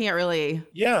know, they can't really.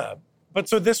 Yeah. But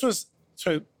so this was,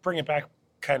 to bring it back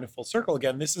kind of full circle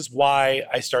again, this is why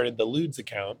I started the Ludes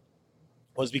account,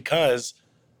 was because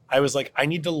I was like, I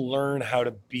need to learn how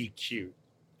to be cute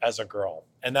as a girl.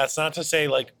 And that's not to say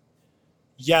like,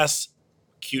 yes,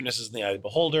 cuteness is in the eye of the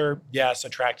beholder. Yes,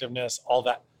 attractiveness, all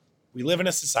that. We live in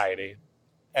a society,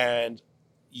 and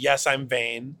yes, I'm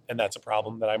vain, and that's a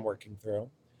problem that I'm working through.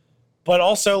 But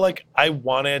also, like, I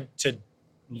wanted to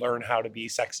learn how to be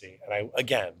sexy,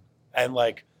 and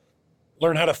like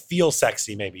learn how to feel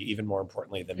sexy, maybe even more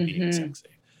importantly than being sexy.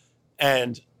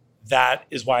 And that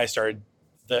is why I started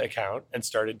the account and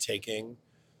started taking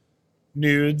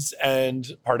nudes,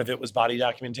 and part of it was body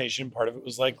documentation, part of it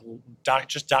was like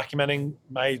just documenting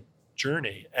my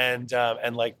journey and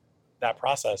like that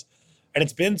process. And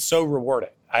it's been so rewarding.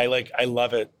 I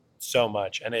love it so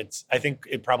much. And I think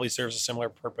it probably serves a similar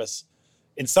purpose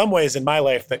in some ways in my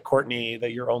life that Courtney,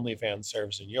 that your OnlyFans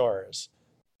serves in yours,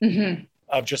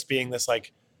 of just being this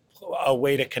like a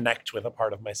way to connect with a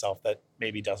part of myself that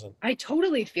maybe doesn't. I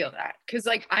totally feel that, because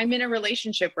like I'm in a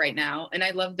relationship right now and I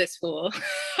love this fool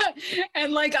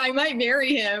and like I might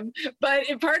marry him, but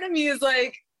part of me is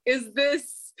like, is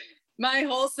this my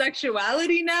whole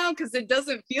sexuality now? Because it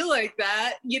doesn't feel like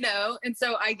that, you know? And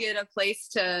so I get a place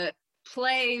to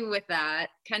play with that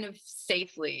kind of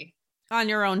safely. On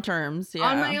your own terms. Yeah.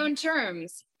 On my own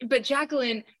terms. But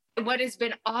Jacqueline, what has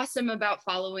been awesome about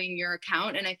following your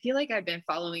account, and I feel like I've been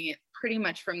following it pretty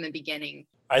much from the beginning.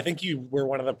 I think you were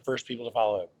one of the first people to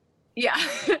follow it. Yeah.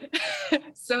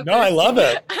 So no, I love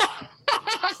it.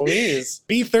 Please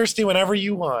be thirsty whenever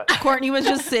you want. Courtney was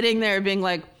just sitting there being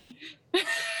like,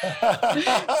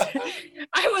 I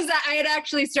had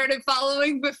actually started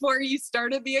following before you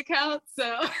started the account,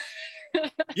 so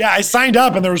yeah, I signed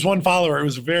up and there was one follower. It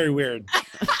was very weird.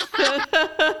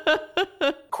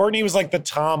 Courtney was like the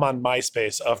Tom on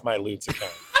MySpace of my Ludes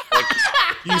account. Like,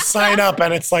 you sign up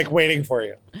and it's like waiting for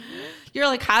you. You're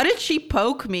like, how did she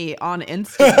poke me on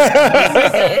Instagram?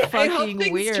 This is so I hope fucking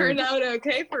things weird. turned out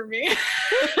okay for me.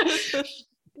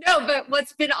 No, but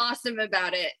what's been awesome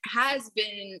about it has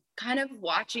been kind of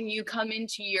watching you come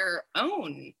into your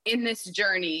own in this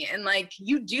journey. And like,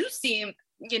 you do seem,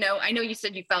 you know, I know you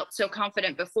said you felt so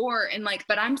confident before, and like,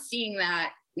 but I'm seeing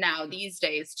that now these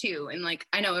days too. And like,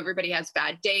 I know everybody has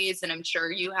bad days, and I'm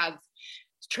sure you have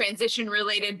transition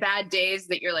related bad days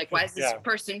that you're like, why is this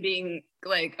person being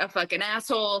like a fucking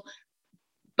asshole?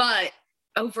 But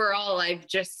overall, I've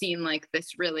just seen like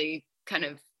this really kind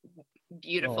of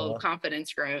beautiful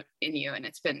confidence grow in you, and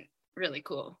it's been really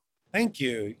cool. Thank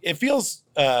you. It feels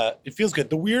good.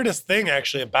 The weirdest thing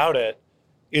actually about it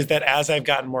is that as I've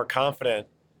gotten more confident,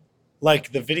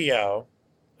 like the video,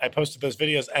 I posted those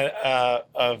videos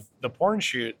of the porn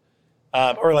shoot,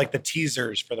 or like the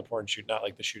teasers for the porn shoot, not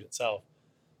like the shoot itself.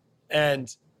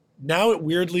 And now it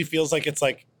weirdly feels like it's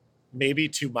like maybe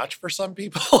too much for some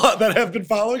people that have been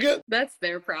following it. That's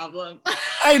their problem.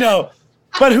 I know,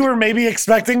 but who are maybe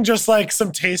expecting just like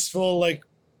some tasteful like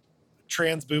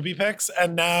trans booby pics,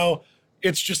 and now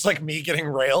it's just like me getting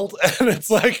railed, and it's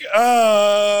like,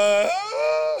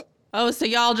 Oh, so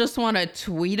y'all just want to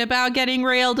tweet about getting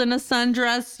railed in a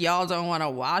sundress? Y'all don't want to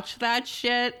watch that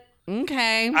shit?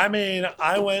 Okay. I mean,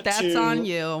 That's on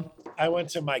you. I went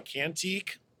to my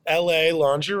Cantique LA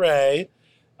lingerie,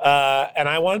 and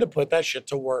I wanted to put that shit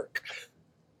to work.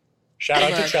 Shout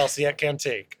out to Chelsea at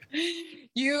Cantique.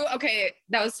 Okay,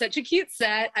 that was such a cute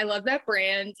set. I love that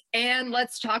brand. And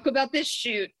let's talk about this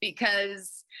shoot,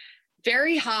 because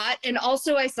very hot. And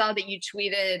also I saw that you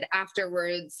tweeted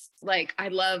afterwards, like, I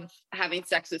love having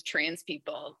sex with trans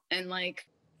people. And like,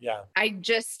 yeah,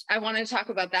 I want to talk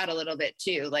about that a little bit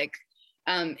too. Like,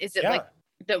 is it like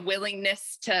the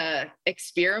willingness to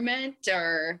experiment,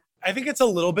 or? I think it's a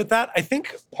little bit that. I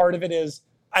think part of it is,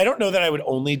 I don't know that I would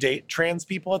only date trans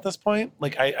people at this point.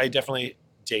 Like I definitely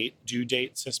do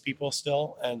date cis people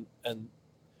still, and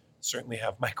certainly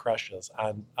have my crushes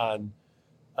on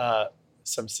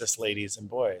some cis ladies and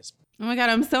boys. Oh my God,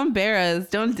 I'm so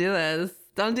embarrassed. Don't do this.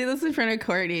 Don't do this in front of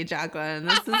Courtney, Jacqueline.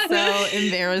 This is so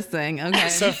embarrassing. Okay.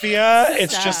 Sophia,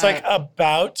 it's just like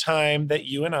about time that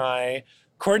you and I,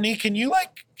 Courtney, can you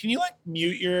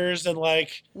mute yours and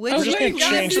like, we're just going to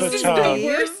change the tone. This is the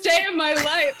worst day of my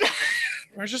life.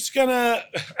 We're just gonna,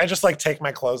 I just like take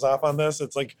my clothes off on this.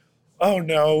 It's like, oh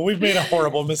no, we've made a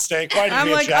horrible mistake. Why did I'm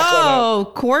we like, have Jacqueline?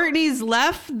 oh, Courtney's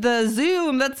left the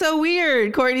Zoom. That's so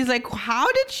weird. Courtney's like,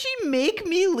 how did she make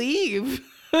me leave?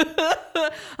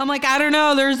 I'm like, I don't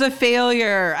know. There's a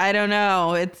failure. I don't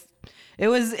know. It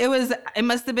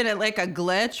must have been like a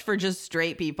glitch for just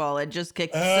straight people. It just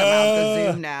kicked some out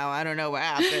the Zoom now. I don't know what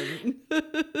happened.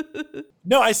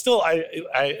 No, I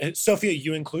Sophia,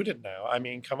 you included now. I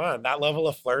mean, come on, that level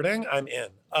of flirting, I'm in.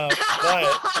 But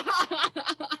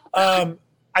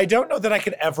I don't know that I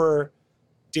could ever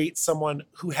date someone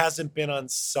who hasn't been on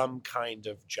some kind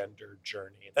of gender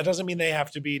journey. That doesn't mean they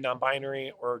have to be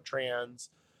non-binary or trans,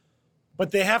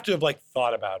 but they have to have like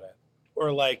thought about it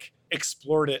or like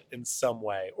explored it in some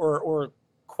way or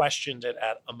questioned it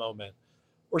at a moment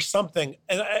or something.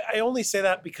 And I only say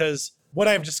that because what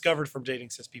I've discovered from dating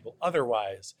cis people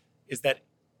otherwise is that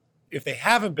if they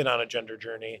haven't been on a gender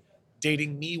journey,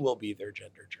 dating me will be their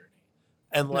gender journey.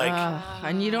 And like,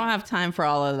 and you don't have time for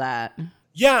all of that.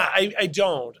 Yeah, I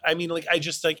don't. I mean, like, I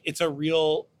just like, it's a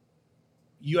real,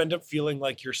 you end up feeling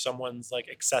like you're someone's like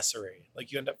accessory.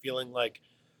 Like you end up feeling like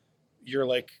you're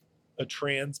like a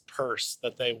trans purse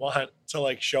that they want to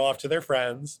like show off to their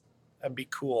friends and be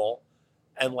cool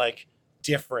and like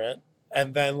different.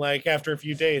 And then like after a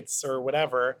few dates or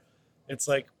whatever, it's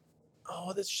like,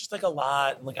 oh, that's just like a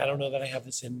lot. And like, I don't know that I have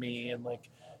this in me. And like,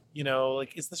 you know,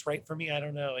 like, is this right for me? I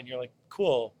don't know. And you're like,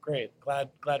 cool, great. Glad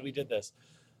we did this.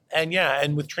 And yeah.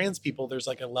 And with trans people, there's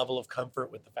like a level of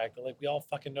comfort with the fact that like, we all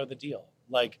fucking know the deal.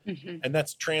 Like, and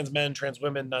that's trans men, trans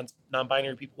women,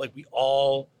 non-binary people. Like we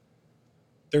all,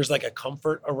 there's like a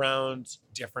comfort around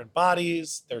different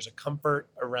bodies. There's a comfort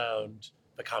around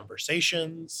the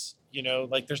conversations, you know,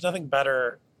 like there's nothing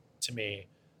better to me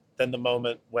than the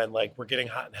moment when like we're getting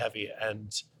hot and heavy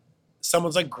and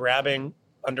someone's like grabbing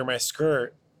under my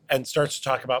skirt and starts to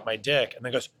talk about my dick and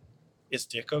then goes, is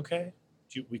dick okay?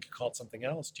 We could call it something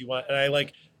else. Do you want, and I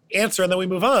like answer and then we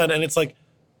move on. And it's like,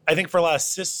 I think for a lot of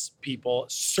cis people,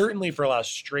 certainly for a lot of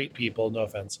straight people, no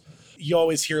offense, you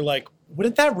always hear like,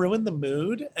 wouldn't that ruin the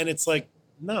mood? And it's like,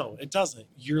 no, it doesn't.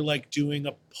 You're like doing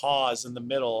a pause in the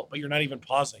middle, but you're not even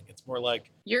pausing. It's more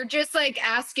like, you're just like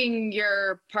asking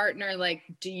your partner, like,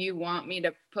 do you want me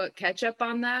to put ketchup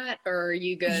on that? Or are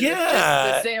you good?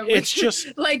 Yeah, with the sandwich? it's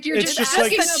just like, you're it's just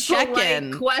like asking a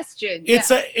polite question.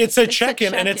 It's a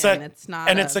check-in and it's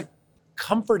a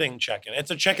comforting check-in.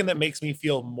 It's a check-in that makes me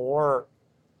feel more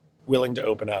willing to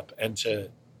open up and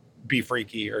to be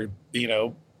freaky or, you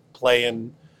know, play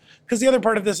in. Because the other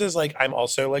part of this is like, I'm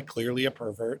also like clearly a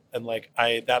pervert. And like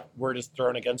that word is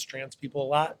thrown against trans people a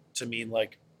lot to mean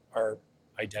like our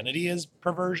identity is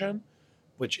perversion,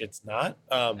 which it's not.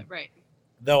 Right.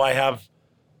 Though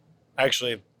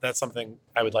actually, that's something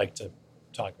I would like to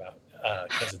talk about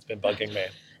because it's been bugging me.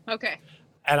 Okay.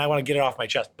 And I want to get it off my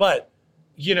chest. But,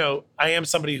 you know, I am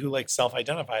somebody who like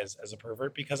self-identifies as a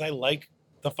pervert because I like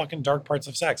the fucking dark parts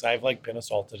of sex. I've like been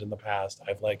assaulted in the past.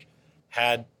 I've like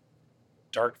had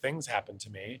dark things happen to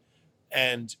me,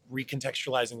 and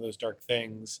recontextualizing those dark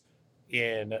things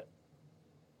in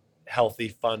healthy,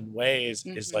 fun ways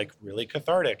is like really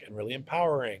cathartic and really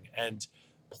empowering. And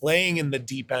playing in the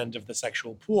deep end of the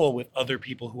sexual pool with other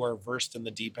people who are versed in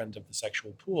the deep end of the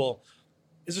sexual pool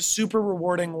is a super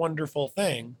rewarding, wonderful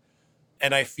thing.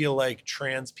 And I feel like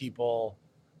trans people,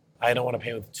 I don't want to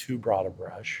paint with too broad a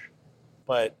brush,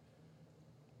 but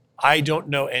I don't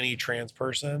know any trans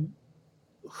person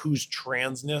whose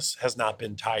transness has not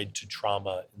been tied to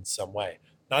trauma in some way.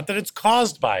 Not that it's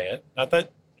caused by it, not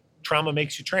that trauma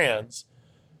makes you trans,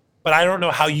 but I don't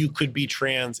know how you could be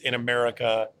trans in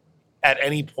America at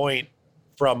any point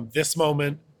from this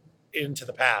moment into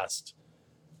the past.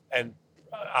 And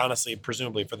honestly,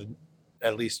 presumably for the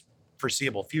at least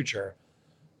foreseeable future,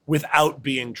 without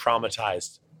being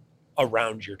traumatized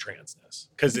around your transness.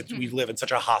 Because we live in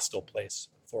such a hostile place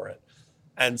for it.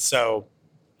 And so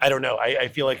I don't know. I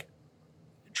feel like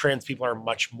trans people are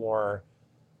much more,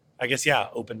 I guess,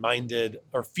 open-minded,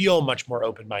 or feel much more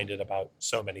open-minded about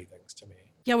so many things to me.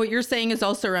 Yeah, what you're saying is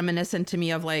also reminiscent to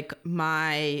me of like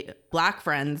my Black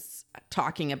friends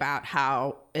talking about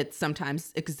how it's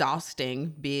sometimes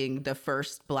exhausting being the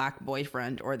first Black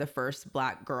boyfriend or the first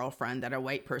Black girlfriend that a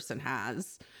white person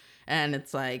has. And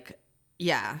it's like,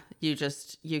 yeah, you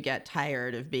get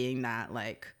tired of being that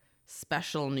like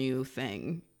special new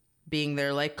thing, being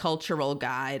their like cultural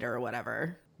guide or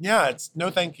whatever. Yeah, it's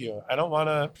no thank you. I don't want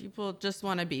to. People just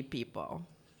want to be people.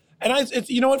 And it's,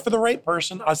 you know what, for the right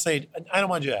person, I'll say, I don't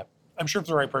want to do that. I'm sure for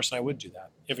the right person, I would do that.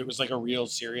 If it was like a real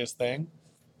serious thing.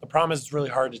 The problem is it's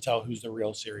really hard to tell who's the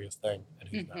real serious thing and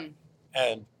who's not.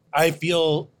 And I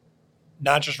feel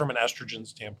not just from an estrogen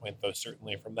standpoint, though,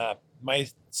 certainly from that, my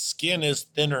skin is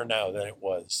thinner now than it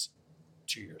was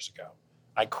 2 years ago.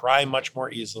 I cry much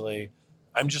more easily.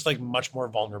 I'm just like much more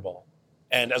vulnerable.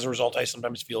 And as a result, I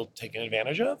sometimes feel taken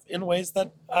advantage of in ways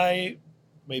that I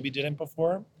maybe didn't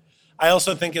before. I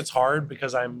also think it's hard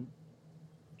because I'm,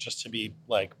 just to be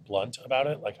like blunt about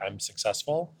it, like I'm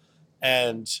successful.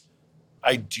 And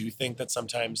I do think that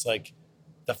sometimes like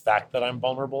the fact that I'm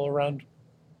vulnerable around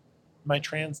my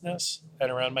transness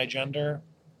and around my gender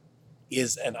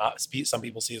is some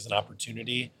people see as an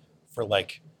opportunity for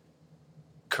like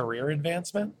career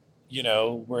advancement, you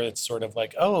know, where it's sort of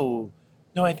like, oh,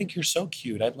 no, I think you're so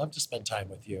cute. I'd love to spend time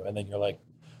with you. And then you're like,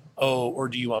 oh, or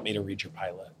do you want me to read your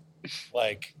pilot?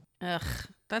 Like, ugh,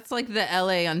 that's like the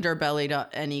LA underbelly to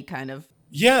any kind of.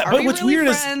 Yeah, Are but we what's really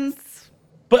weird friends?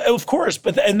 but of course,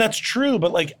 and that's true.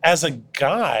 But like as a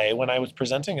guy, when I was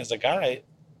presenting as a guy,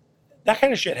 that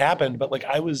kind of shit happened. But like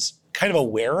I was kind of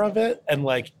aware of it, and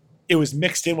like it was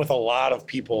mixed in with a lot of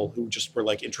people who just were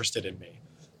like interested in me.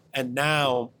 And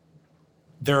now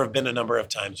there have been a number of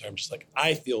times where I'm just like,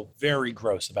 I feel very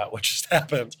gross about what just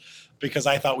happened because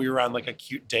I thought we were on like a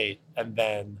cute date. And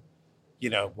then, you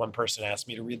know, one person asked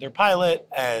me to read their pilot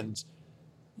and,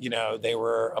 you know, they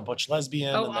were a butch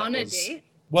lesbian. Oh, and on a date?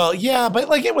 Well, yeah, but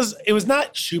like it was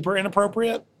not super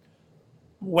inappropriate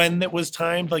when it was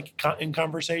timed, like in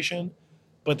conversation,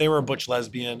 but they were a butch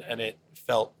lesbian and it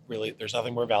felt really, there's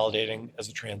nothing more validating as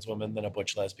a trans woman than a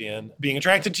butch lesbian being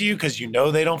attracted to you because you know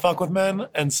they don't fuck with men.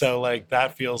 And so like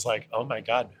that feels like, oh my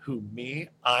God, who, me?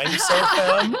 I'm so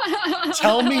femme?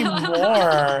 Tell me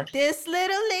more. This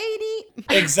little lady.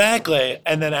 Exactly.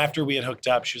 And then after we had hooked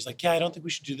up, she was like, yeah, I don't think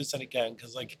we should do this again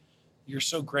because like you're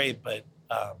so great, but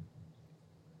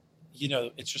you know,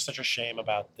 it's just such a shame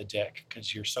about the dick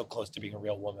because you're so close to being a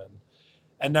real woman.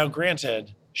 And now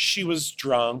granted, she was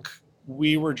drunk.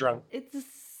 We were drunk. It's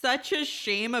such a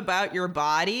shame about your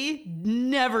body.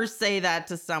 Never say that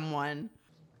to someone.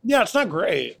 Yeah, it's not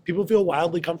great. People feel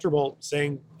wildly comfortable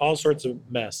saying all sorts of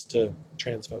mess to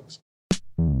trans folks.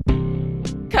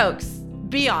 Cokes,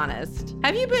 be honest.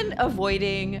 Have you been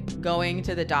avoiding going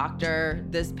to the doctor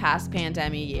this past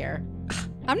pandemic year?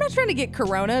 I'm not trying to get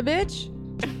corona, bitch.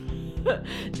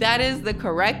 That is the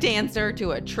correct answer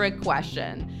to a trick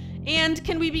question. And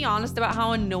can we be honest about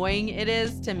how annoying it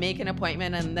is to make an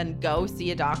appointment and then go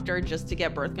see a doctor just to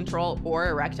get birth control or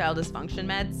erectile dysfunction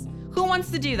meds? Who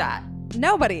wants to do that?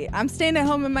 Nobody. I'm staying at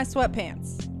home in my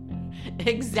sweatpants.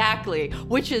 Exactly,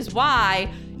 which is why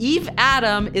Eve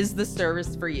Adam is the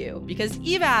service for you, because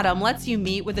Eve Adam lets you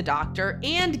meet with a doctor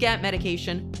and get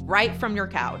medication right from your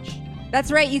couch. That's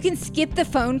right. You can skip the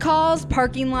phone calls,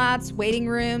 parking lots, waiting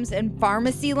rooms, and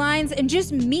pharmacy lines and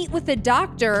just meet with a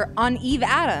doctor on Eve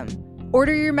Adam.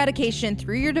 Order your medication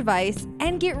through your device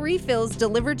and get refills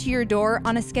delivered to your door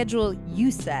on a schedule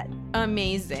you set.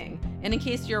 Amazing. And in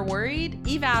case you're worried,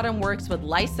 Eve Adam works with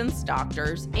licensed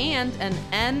doctors and an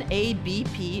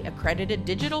NABP accredited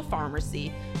digital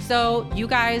pharmacy, so you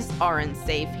guys are in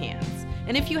safe hands.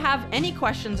 And if you have any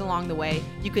questions along the way,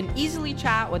 you can easily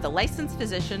chat with a licensed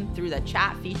physician through the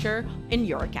chat feature in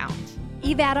your account.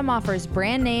 Eve Adam offers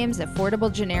brand names,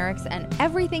 affordable generics, and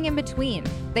everything in between.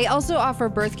 They also offer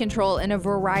birth control in a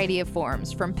variety of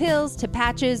forms, from pills to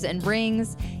patches and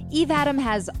rings. Eve Adam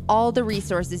has all the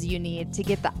resources you need to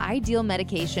get the ideal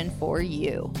medication for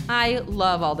you. I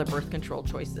love all the birth control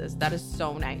choices. That is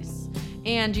so nice.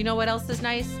 And you know what else is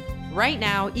nice? Right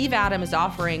now, Eve Adam is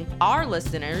offering our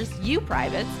listeners, you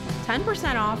privates,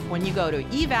 10% off when you go to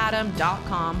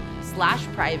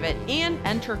eveadam.com/private and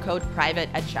enter code private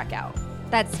at checkout.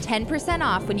 That's 10%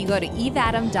 off when you go to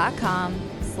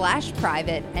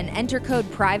eveadam.com/private and enter code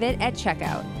private at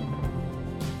checkout.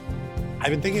 I've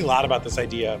been thinking a lot about this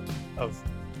idea of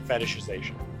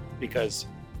fetishization because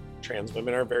trans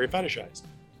women are very fetishized.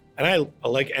 And I,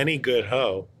 like any good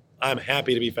hoe, I'm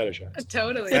happy to be fetishized.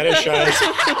 Totally.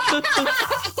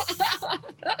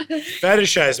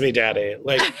 Fetishize me, daddy.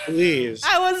 Like, please.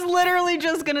 I was literally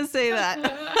just going to say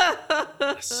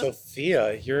that.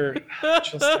 Sophia, you're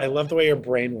just, I love the way your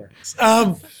brain works.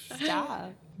 Stop.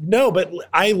 No, but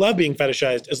I love being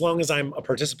fetishized as long as I'm a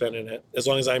participant in it, as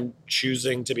long as I'm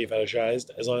choosing to be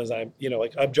fetishized, as long as I'm, you know,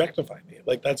 like objectify me.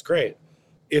 Like, that's great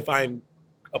if I'm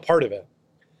a part of it.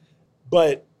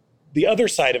 But the other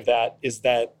side of that is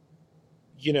that,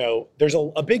 you know, there's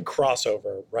a big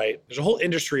crossover, right? There's a whole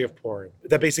industry of porn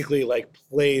that basically like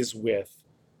plays with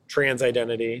trans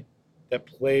identity, that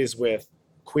plays with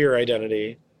queer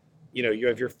identity. You know, you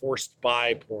have your forced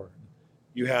bi porn.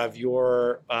 You have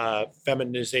your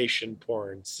feminization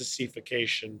porn,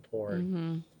 sissification porn.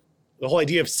 Mm-hmm. The whole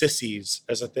idea of sissies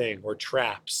as a thing, or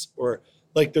traps, or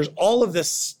Like there's all of this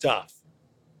stuff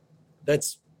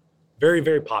that's very,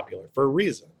 very popular for a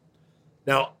reason.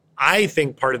 Now, I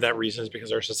think part of that reason is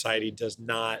because our society does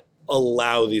not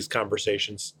allow these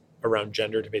conversations around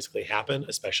gender to basically happen,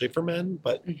 especially for men,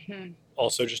 but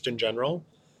also just in general.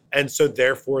 And so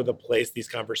therefore the place these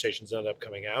conversations end up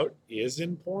coming out is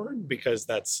in porn, because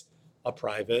that's a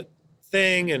private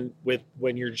thing. And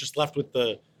when you're just left with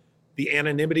the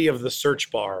anonymity of the search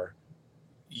bar,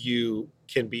 you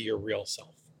can be your real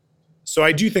self. So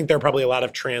I do think there are probably a lot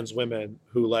of trans women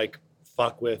who like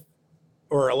fuck with,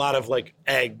 or a lot of like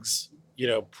eggs,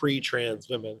 pre-trans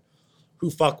women who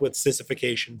fuck with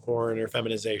sissification porn or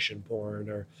feminization porn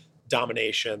or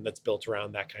domination that's built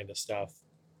around that kind of stuff,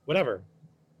 whatever.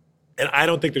 And I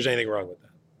don't think there's anything wrong with that.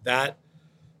 That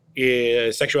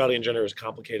is, sexuality and gender is a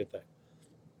complicated thing.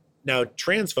 Now,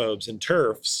 transphobes and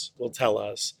TERFs will tell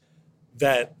us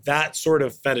that sort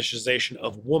of fetishization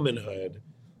of womanhood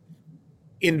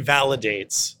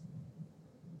invalidates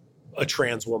a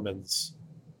trans woman's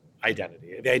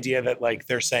identity. The idea that like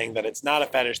they're saying that it's not a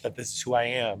fetish, that this is who I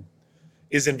am,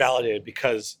 is invalidated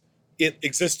because it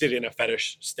existed in a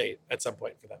fetish state at some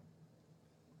point for them.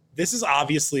 This is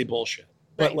obviously bullshit,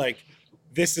 but like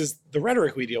this is the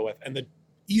rhetoric we deal with. And the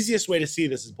easiest way to see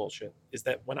this is bullshit is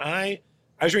that when I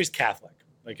was raised Catholic,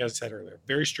 like I said earlier,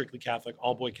 very strictly Catholic,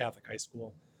 all boy Catholic high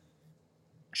school.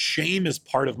 Shame is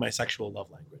part of my sexual love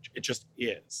language. It just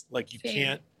is. Like you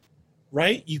can't,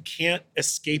 right? You can't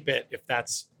escape it if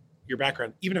that's your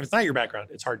background. Even if it's not your background,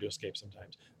 it's hard to escape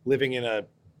sometimes. Living in a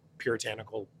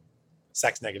puritanical,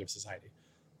 sex negative society.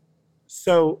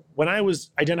 So when I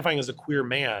was identifying as a queer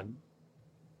man,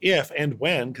 if and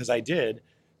when, because I did,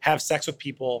 have sex with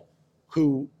people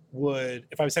who would,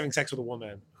 if I was having sex with a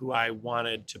woman who I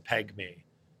wanted to peg me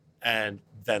and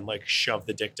then like shove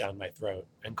the dick down my throat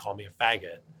and call me a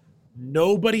faggot,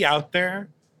 nobody out there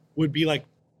would be like,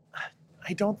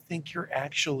 I don't think you're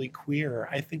actually queer.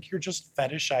 I think you're just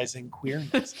fetishizing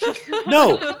queerness.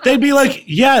 No, they'd be like,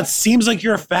 yeah, it seems like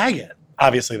you're a faggot.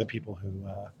 Obviously, the people who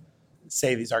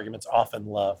say these arguments often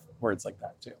love words like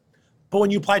that too. But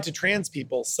when you apply it to trans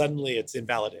people, suddenly it's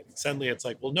invalidating. Suddenly it's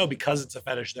like, well, no, because it's a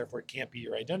fetish, therefore it can't be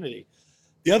your identity.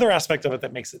 The other aspect of it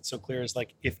that makes it so clear is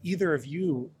like, if either of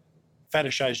you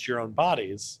fetishized your own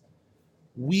bodies,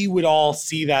 we would all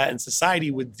see that and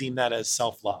society would deem that as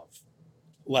self-love.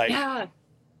 Like, yeah.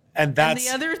 And that's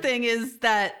the other thing is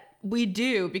that we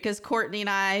do, because Courtney and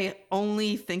I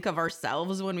only think of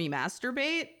ourselves when we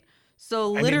masturbate.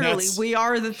 So literally we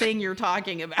are the thing you're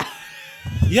talking about.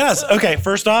 Yes. Okay.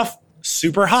 First off,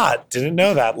 super hot. Didn't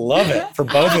know that. Love it for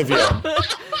both of you.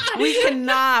 We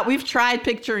cannot. We've tried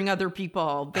picturing other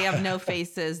people. They have no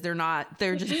faces.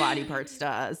 They're just body parts to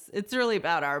us. It's really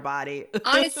about our body.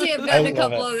 Honestly, I've done a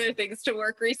couple other things to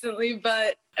work recently,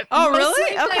 but oh,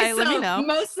 really? Okay, let me know.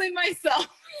 Mostly myself.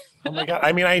 Oh my God.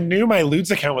 I mean, I knew my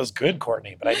Ludes account was good,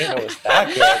 Courtney, but I didn't know it was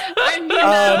that good.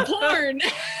 I knew porn.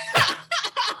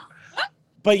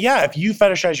 But yeah, if you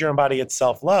fetishize your own body, it's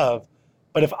self-love.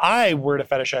 But if I were to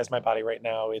fetishize my body right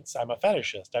now, I'm a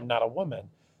fetishist. I'm not a woman.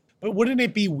 But wouldn't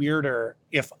it be weirder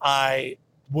if I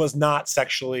was not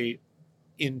sexually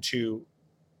into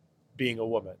being a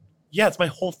woman? Yeah, it's my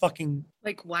whole fucking...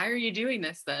 Like, why are you doing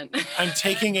this then? I'm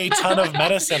taking a ton of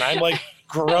medicine. I'm like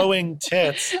growing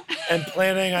tits and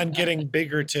planning on getting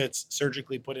bigger tits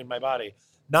surgically put in my body.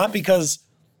 Not because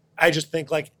I just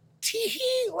think like,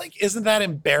 tee-hee, like, isn't that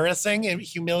embarrassing and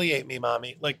humiliate me,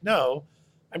 mommy? Like, no,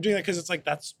 I'm doing that because it's like,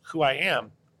 that's who I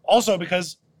am. Also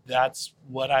because that's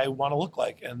what I want to look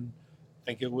like and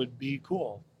think it would be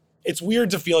cool. It's weird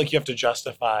to feel like you have to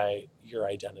justify your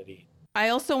identity. I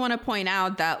also want to point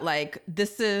out that like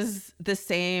this is the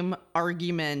same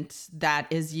argument that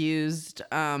is used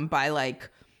by like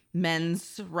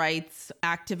men's rights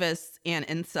activists and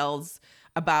incels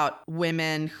about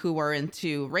women who are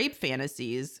into rape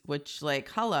fantasies, which like,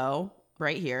 hello,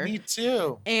 right here. Me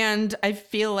too. And I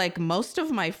feel like most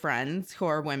of my friends who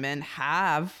are women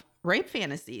have rape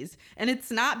fantasies. And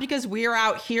it's not because we're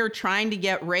out here trying to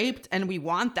get raped and we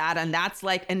want that. And that's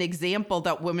like an example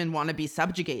that women want to be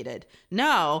subjugated.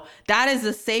 No, that is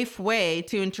a safe way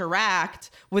to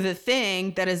interact with a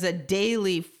thing that is a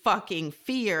daily fucking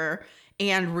fear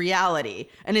and reality.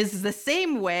 And it's the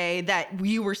same way that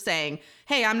we were saying,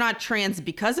 hey, I'm not trans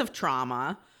because of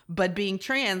trauma, but being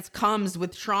trans comes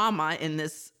with trauma in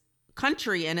this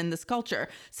country and in this culture.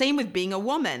 Same with being a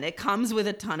woman. It comes with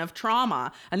a ton of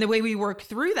trauma. And the way we work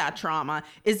through that trauma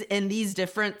is in these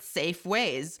different safe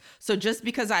ways. So just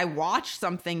because I watch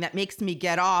something that makes me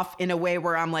get off in a way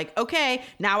where I'm like, okay,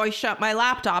 now I shut my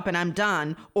laptop and I'm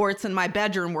done, or it's in my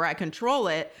bedroom where I control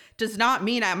it, does not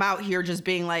mean I'm out here just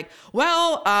being like,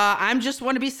 well, I'm just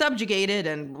want to be subjugated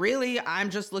and really I'm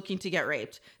just looking to get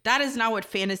raped. That is not what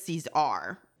fantasies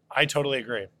are. I totally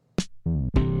agree.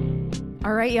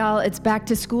 All right, y'all, it's back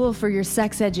to school for your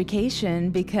sex education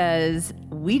because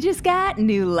we just got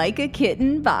new Like a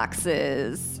Kitten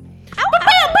boxes.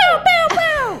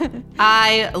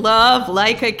 I love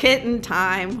Like a Kitten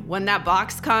time. When that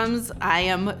box comes, I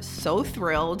am so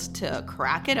thrilled to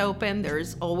crack it open.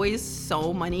 There's always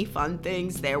so many fun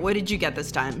things there. What did you get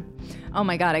this time? Oh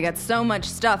my God, I got so much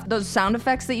stuff. Those sound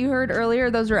effects that you heard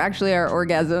earlier, those were actually our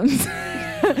orgasms.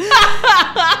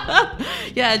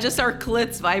 Yeah, just our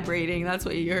clits vibrating. That's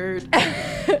what you heard.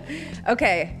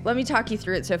 Okay, let me talk you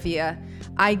through it, Sophia.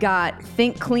 I got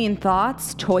Think Clean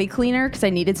Thoughts toy cleaner because I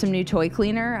needed some new toy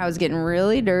cleaner. I was getting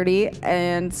really dirty,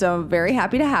 and so I'm very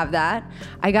happy to have that.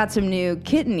 I got some new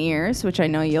kitten ears, which I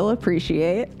know you'll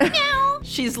appreciate.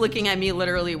 She's looking at me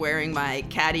literally wearing my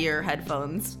cat ear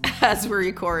headphones as we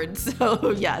record,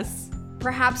 so yes.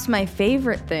 Perhaps my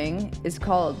favorite thing is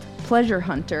called Pleasure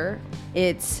Hunter.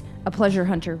 It's a Pleasure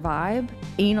Hunter vibe,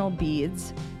 anal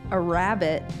beads, a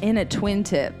rabbit, and a twin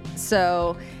tip.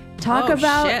 So talk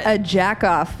about shit. a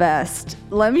jack-off fest.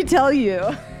 Let me tell you.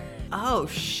 Oh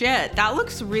shit, that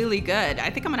looks really good. I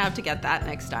think I'm gonna have to get that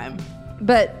next time.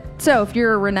 But so if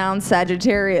you're a renowned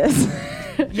Sagittarius.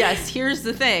 Yes, here's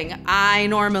the thing. I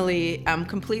normally am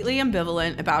completely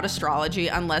ambivalent about astrology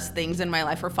unless things in my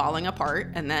life are falling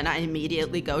apart, and then I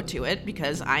immediately go to it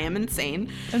because I am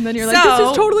insane. And then you're like, this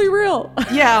is totally real.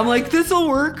 Yeah, I'm like, this'll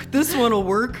work. This one will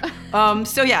work.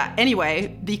 So yeah,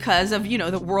 anyway, because of,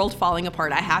 the world falling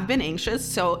apart, I have been anxious.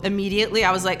 So immediately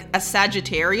I was like, a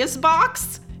Sagittarius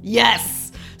box?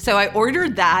 Yes. So I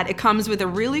ordered that. It comes with a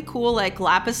really cool,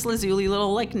 lapis lazuli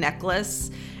little,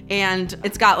 necklace. And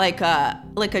it's got like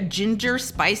a ginger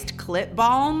spiced clit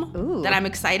balm that I'm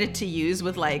excited to use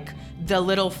with the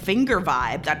little finger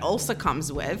vibe that also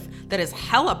comes with that is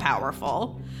hella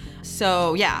powerful.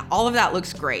 So yeah, all of that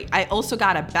looks great. I also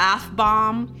got a bath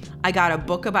bomb. I got a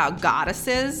book about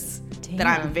goddesses that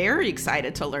I'm very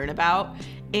excited to learn about.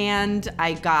 And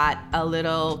I got a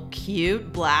little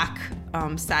cute black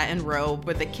satin robe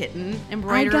with a kitten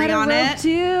embroidery on it. I got a robe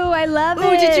too. I love it.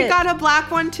 Oh, did you got a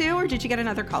black one too, or did you get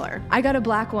another color? I got a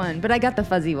black one, but I got the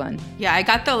fuzzy one. Yeah, I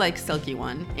got the silky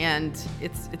one, and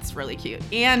it's really cute.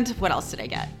 And what else did I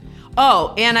get?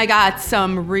 Oh, and I got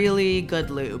some really good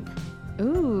lube.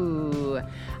 Ooh.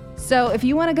 So if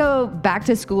you want to go back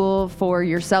to school for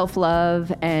your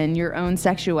self-love and your own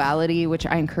sexuality, which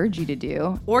I encourage you to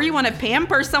do. Or you want to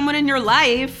pamper someone in your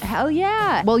life. Hell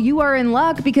yeah. Well, you are in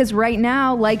luck because right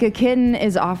now, Like a Kitten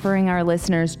is offering our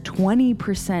listeners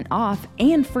 20% off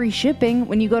and free shipping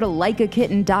when you go to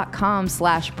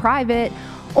likeakitten.com/private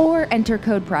or enter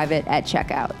code private at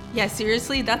checkout. Yeah,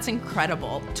 seriously, that's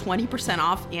incredible. 20%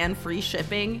 off and free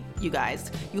shipping. You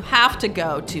guys, you have to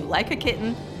go to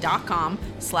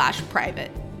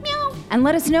likeakitten.com/private. Meow. And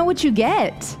let us know what you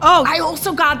get. Oh, I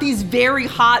also got these very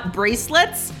hot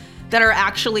bracelets that are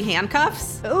actually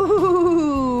handcuffs.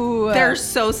 Ooh. They're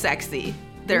so sexy.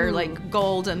 They're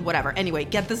gold and whatever. Anyway,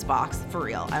 get this box for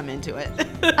real. I'm into it.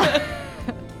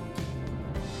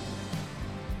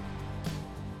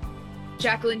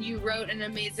 Jacqueline, you wrote an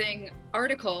amazing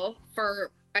article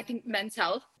for, I think, Men's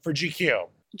Health. For GQ.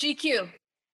 GQ.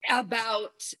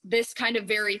 About this kind of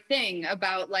very thing,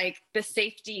 about the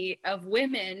safety of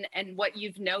women and what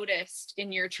you've noticed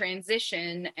in your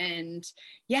transition. And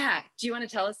yeah, do you want to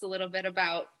tell us a little bit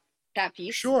about that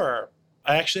piece? Sure.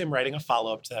 I actually am writing a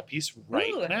follow-up to that piece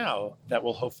right now that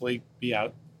will hopefully be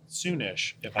out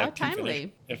soonish if I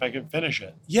can finish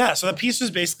it. Yeah, so the piece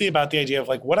was basically about the idea of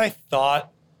what I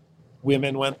thought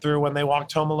women went through when they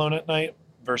walked home alone at night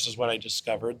versus what I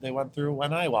discovered they went through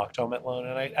when I walked home alone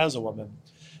at night as a woman.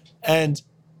 And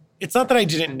it's not that I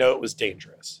didn't know it was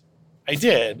dangerous. I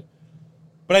did,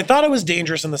 but I thought it was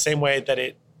dangerous in the same way that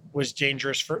it was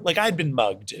dangerous for, I'd been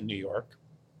mugged in New York.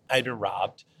 I'd been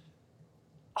robbed.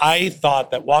 I thought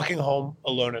that walking home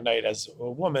alone at night as a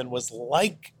woman was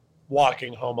like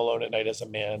walking home alone at night as a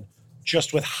man,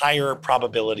 just with higher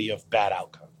probability of bad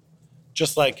outcome.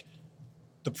 Just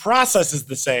the process is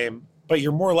the same, but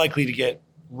you're more likely to get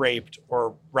raped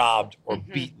or robbed or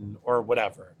beaten or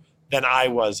whatever than I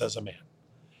was as a man.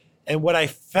 And what I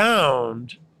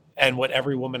found, and what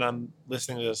every woman on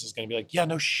listening to this is going to be like, yeah,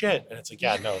 no shit. And it's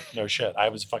yeah, no shit. I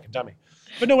was a fucking dummy.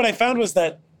 But no, what I found was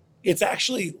that it's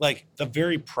actually like the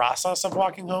very process of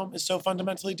walking home is so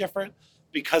fundamentally different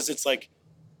because it's like,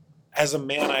 as a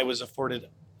man, I was afforded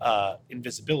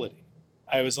invisibility.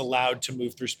 I was allowed to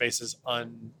move through spaces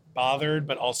unbothered,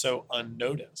 but also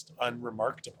unnoticed,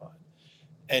 unremarked upon.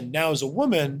 And now as a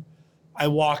woman, I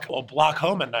walk a block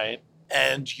home at night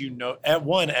and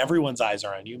everyone's eyes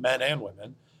are on you, men and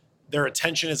women. Their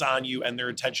attention is on you and their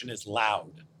attention is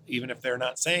loud. Even if they're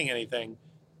not saying anything,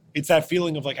 it's that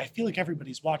feeling of like, I feel like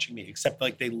everybody's watching me, except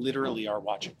like they literally are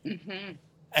watching me. Mm-hmm.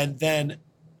 And then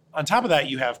on top of that,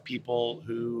 you have people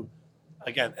who,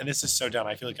 again, and this is so dumb,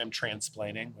 I feel like I'm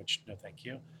transplaining, which no thank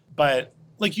you. But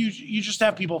like you just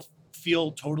have people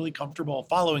feel totally comfortable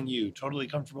following you, totally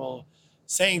comfortable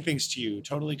saying things to you,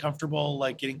 totally comfortable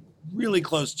like getting really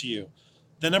close to you.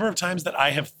 The number of times that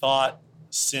I have thought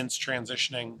since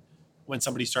transitioning when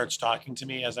somebody starts talking to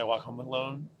me as I walk home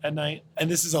alone at night, and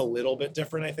this is a little bit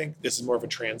different, I think. This is more of a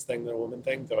trans thing than a woman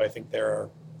thing, though I think there are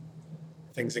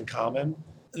things in common.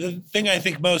 The thing I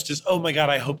think most is, oh my God,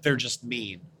 I hope they're just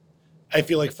mean. I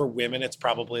feel like for women, it's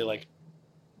probably like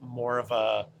more of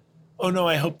a, oh no,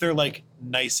 I hope they're like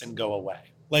nice and go away.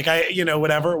 Like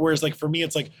whatever. Whereas like for me,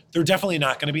 it's like, they're definitely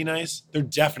not going to be nice. They're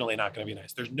definitely not going to be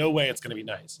nice. There's no way it's going to be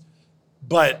nice.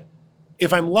 But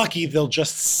if I'm lucky, they'll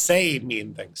just say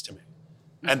mean things to me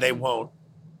and they won't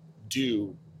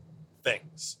do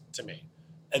things to me.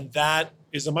 And that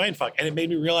is a mindfuck. And it made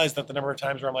me realize that the number of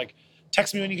times where I'm like,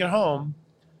 text me when you get home.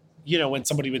 When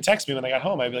somebody would text me when I got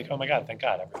home, I'd be like, oh my God, thank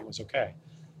God, everything was okay.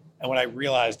 And what I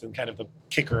realized, and kind of the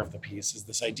kicker of the piece, is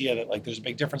this idea that like there's a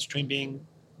big difference between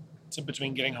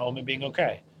getting home and being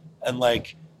okay. And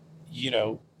like,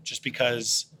 just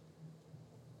because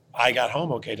I got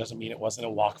home okay doesn't mean it wasn't a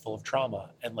walk full of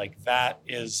trauma. And like that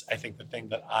is, I think, the thing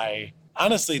that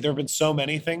honestly, there have been so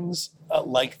many things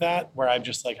like that where I'm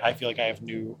just like, I feel like I have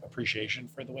new appreciation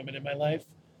for the women in my life.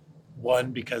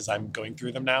 One, because I'm going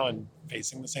through them now and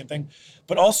facing the same thing,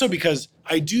 but also because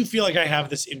I do feel like I have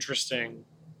this interesting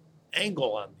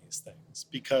angle on these things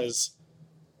because,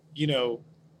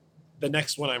 the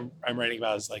next one I'm writing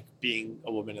about is like being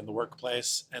a woman in the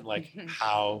workplace and like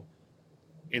how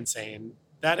insane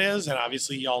that is. And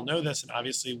obviously y'all know this and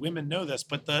obviously women know this,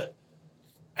 but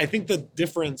I think the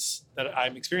difference that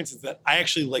I'm experiencing is that I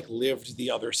actually like lived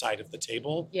the other side of the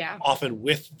table, often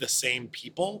with the same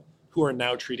people who are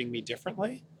now treating me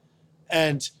differently.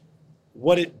 And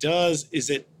what it does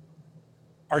is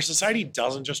our society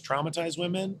doesn't just traumatize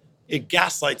women, it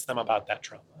gaslights them about that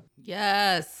trauma.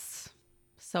 Yes.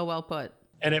 So well put.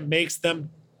 And it makes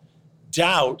them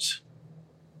doubt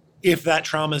if that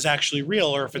trauma is actually real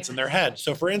or if it's in their head.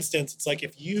 So for instance, it's like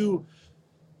if you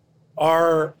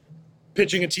are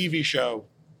pitching a TV show,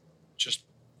 just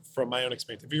from my own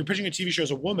experience, if you're pitching a TV show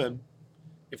as a woman,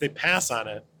 if they pass on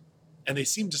it, and they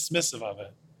seem dismissive of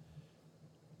it,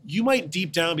 you might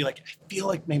deep down be like, I feel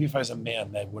like maybe if I was a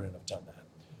man, they wouldn't have done that.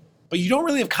 But you don't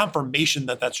really have confirmation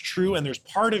that that's true. And there's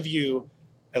part of you,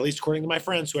 at least according to my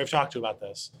friends who I've talked to about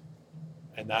this,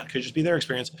 and that could just be their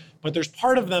experience, but there's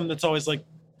part of them that's always like,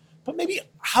 but maybe,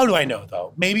 how do I know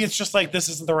though? Maybe it's just like, this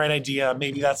isn't the right idea.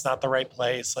 Maybe that's not the right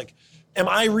place. Like, am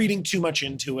I reading too much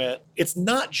into it? It's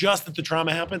not just that the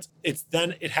trauma happens. It's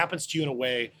then it happens to you in a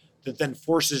way that then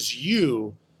forces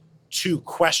you to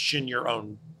question your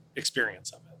own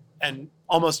experience of it and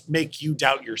almost make you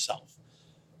doubt yourself.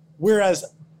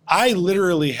 Whereas I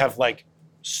literally have like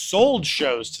sold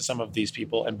shows to some of these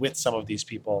people and with some of these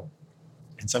people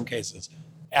in some cases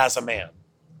as a man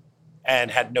and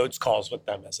had notes calls with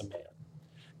them as a man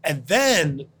and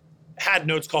then had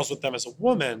notes calls with them as a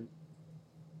woman.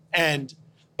 And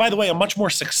by the way, a much more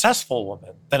successful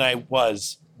woman than I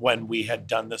was when we had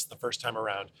done this the first time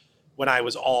around, when I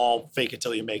was all fake it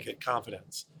till you make it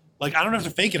confidence. Like, I don't have to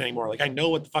fake it anymore. Like, I know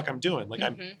what the fuck I'm doing. Like,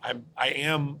 I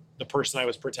am the person I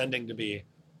was pretending to be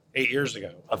 8 years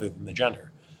ago, other than the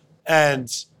gender. And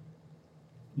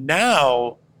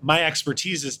now my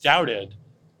expertise is doubted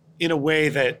in a way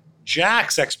that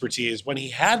Jack's expertise, when he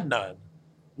had none,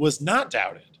 was not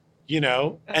doubted,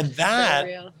 and that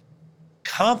so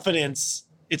confidence,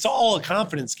 it's all a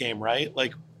confidence game, right?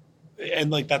 Like, and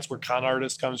like, that's where con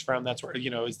artist comes from. That's where,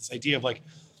 is this idea of like,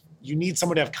 you need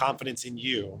someone to have confidence in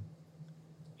you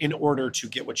in order to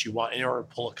get what you want. In order to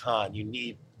pull a con, you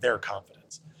need their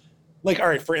confidence. Like, all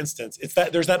right, for instance, it's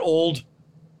that there's that old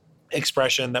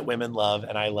expression that women love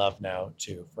and I love now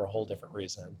too, for a whole different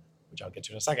reason, which I'll get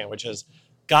to in a second, which is,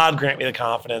 God grant me the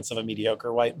confidence of a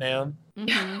mediocre white man.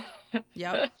 Mm-hmm.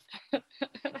 Yep.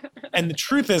 And the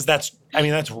truth is that's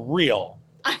real.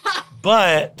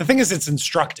 But the thing is, it's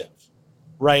instructive,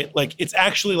 right? Like, it's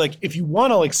actually like, if you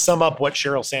want to like sum up what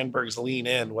Sheryl Sandberg's Lean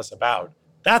In was about,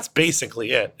 That's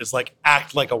basically it. It's like,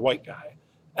 act like a white guy.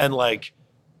 And like,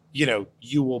 you know,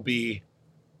 you will be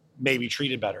maybe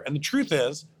treated better. And the truth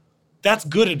is, that's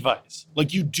good advice.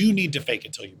 Like, you do need to fake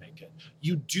it till you make it.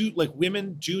 You do, like,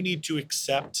 women do need to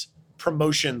accept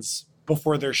promotions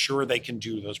before they're sure they can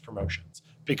do those promotions.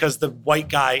 Because the white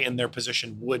guy in their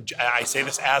position would, I say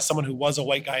this as someone who was a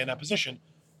white guy in that position,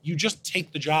 you just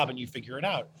take the job and you figure it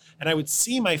out. And I would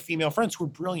see my female friends who were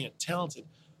brilliant, talented,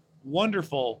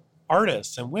 wonderful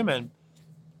artists and women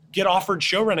get offered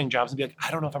show running jobs and be like,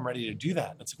 I don't know if I'm ready to do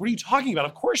that. And it's like, what are you talking about?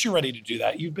 Of course you're ready to do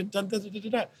that. You've been done, da, da, da, da,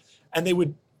 da. And they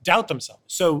would doubt themselves.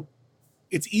 So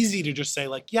it's easy to just say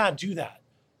like, yeah, do that.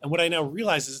 And what I now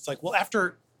realize is it's like, well,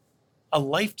 after a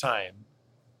lifetime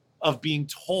of being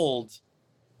told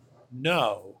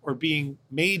no, or being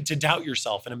made to doubt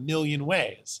yourself in a million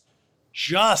ways,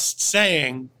 just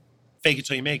saying fake it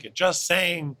till you make it, just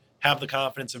saying have the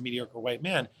confidence of mediocre white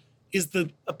man is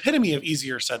the epitome of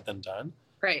easier said than done.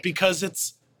 Right. Because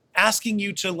it's asking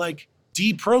you to like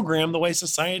deprogram the way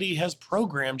society has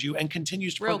programmed you and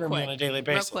continues to program you on a daily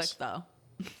basis. Real quick though.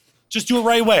 Just do it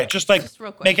right away. Just like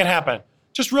real quick. Make it happen.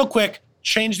 Just real quick,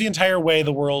 change the entire way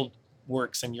the world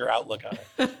works and your outlook on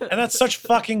it. And that's such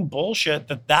fucking bullshit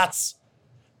that's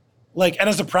like, and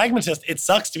as a pragmatist, it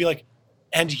sucks to be like,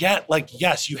 and yet like,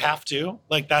 yes, you have to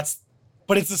like,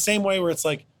 but it's the same way where it's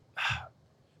like,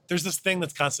 there's this thing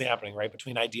that's constantly happening, right?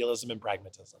 Between idealism and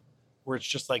pragmatism, where it's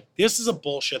just like, this is a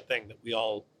bullshit thing that we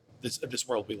all, this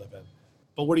world we live in,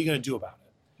 but what are you going to do about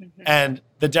it? Mm-hmm. And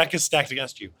the deck is stacked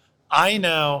against you. I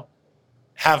now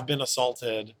have been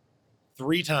assaulted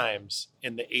 3 times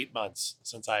in the 8 months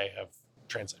since I have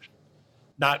transitioned.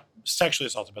 Not sexually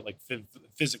assaulted, but like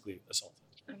physically assaulted.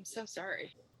 I'm so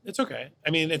sorry. It's okay.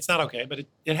 I mean, it's not okay, but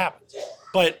it happens.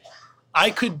 But I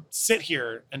could sit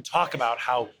here and talk about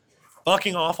how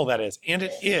fucking awful that is, and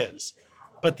it is.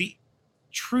 But the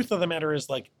truth of the matter is,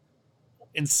 like,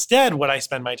 instead what I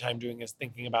spend my time doing is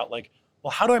thinking about, like,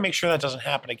 well, how do I make sure that doesn't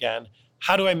happen again?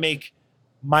 How do I make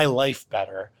my life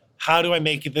better? How do I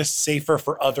make this safer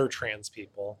for other trans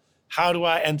people?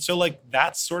 And so like,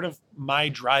 that's sort of my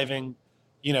driving,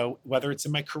 you know, whether it's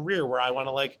in my career where I want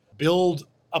to like build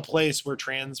a place where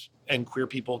trans and queer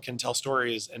people can tell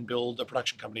stories and build a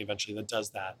production company eventually that does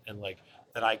that. And like,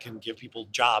 that I can give people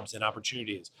jobs and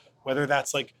opportunities, whether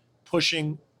that's like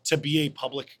pushing to be a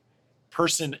public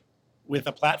person with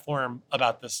a platform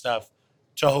about this stuff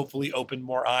to hopefully open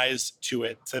more eyes to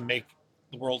it, to make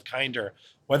the world kinder,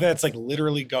 whether it's like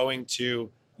literally going to,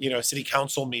 you know, city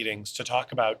council meetings to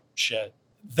talk about shit.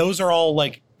 Those are all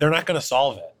like, they're not going to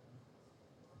solve it,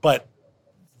 but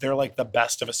they're like the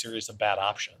best of a series of bad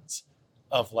options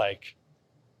of like,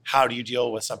 how do you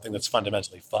deal with something that's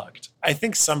fundamentally fucked? I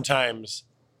think sometimes,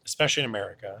 especially in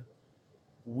America,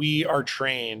 we are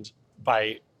trained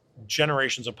by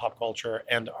generations of pop culture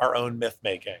and our own myth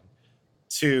making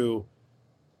to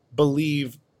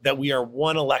believe that we are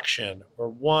one election or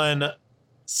one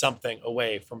something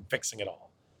away from fixing it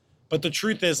all. But the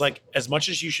truth is, like, as much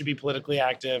as you should be politically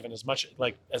active and as much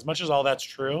as all that's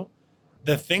true,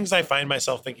 the things I find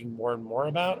myself thinking more and more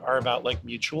about are about like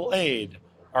mutual aid,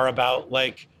 are about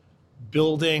like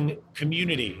building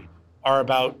community, are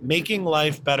about making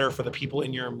life better for the people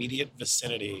in your immediate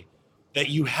vicinity that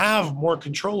you have more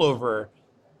control over.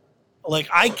 Like,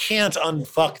 I can't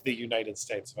unfuck the United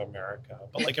States of America,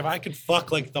 but like if I could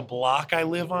fuck like the block I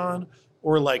live on,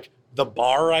 or like the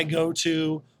bar I go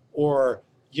to, or,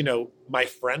 you know, my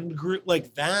friend group,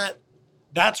 like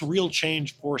that's real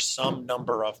change for some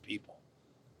number of people.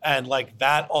 And like,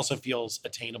 that also feels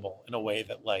attainable in a way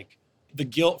that like the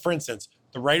guild, for instance,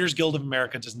 the Writers Guild of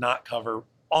America does not cover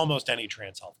almost any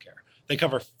trans healthcare. They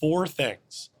cover 4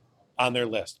 things on their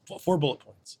list, 4 bullet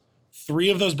points. 3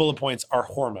 of those bullet points are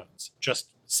hormones, just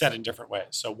said in different ways.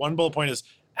 So 1 bullet point is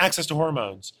access to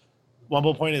hormones. 1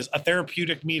 bullet point is a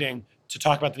therapeutic meeting to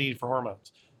talk about the need for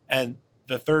hormones. And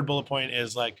the 3rd bullet point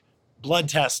is like blood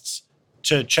tests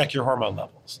to check your hormone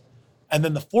levels. And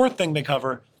then the 4th thing they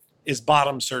cover is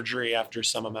bottom surgery after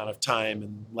some amount of time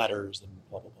and letters and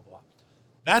blah, blah, blah, blah.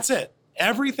 That's it.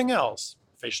 Everything else,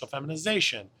 facial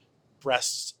feminization,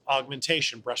 breast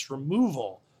augmentation, breast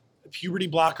removal, puberty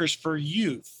blockers for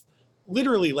youth,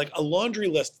 literally like a laundry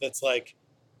list that's like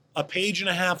a page and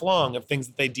a half long of things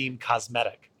that they deem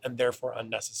cosmetic and therefore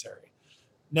unnecessary.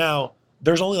 Now,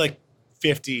 there's only like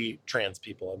 50 trans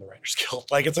people in the Writers Guild.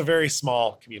 Like, it's a very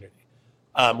small community,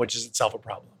 which is itself a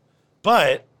problem.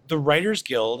 But the Writers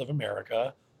Guild of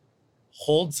America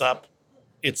holds up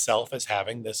itself as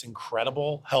having this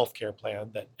incredible healthcare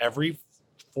plan that every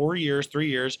 4 years, 3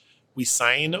 years, we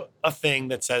sign a thing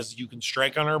that says you can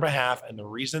strike on our behalf. And the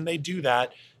reason they do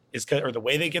that or the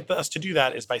way they get us to do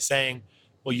that is by saying,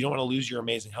 well, you don't want to lose your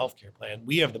amazing healthcare plan.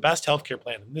 We have the best healthcare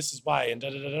plan, and this is why, and da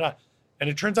da da da da. And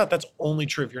it turns out that's only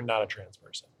true if you're not a trans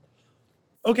person.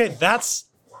 Okay, that's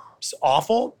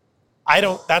awful.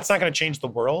 That's not going to change the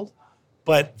world,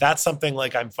 but that's something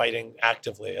like I'm fighting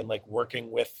actively and like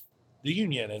working with the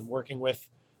union and working with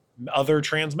other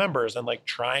trans members and like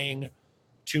trying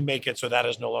to make it so that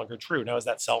is no longer true. Now, is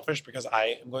that selfish because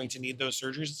I am going to need those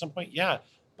surgeries at some point? Yeah,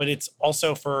 but it's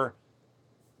also for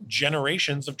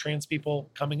generations of trans people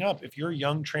coming up. If you're a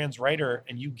young trans writer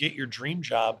and you get your dream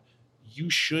job, you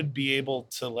should be able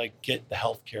to like get the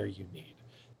healthcare you need.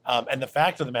 And the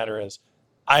fact of the matter is,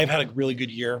 I've had a really good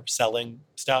year selling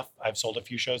stuff. I've sold a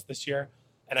few shows this year,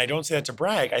 and I don't say that to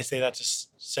brag. I say that to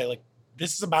say like,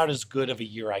 this is about as good of a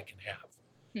year I can have.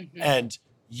 Mm-hmm. And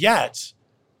yet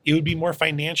it would be more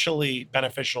financially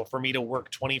beneficial for me to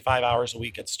work 25 hours a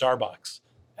week at Starbucks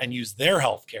and use their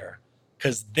healthcare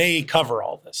because they cover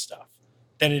all this stuff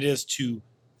than it is to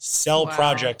sell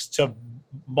projects to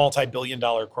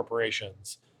multi-billion-dollar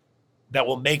corporations that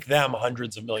will make them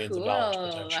hundreds of millions of dollars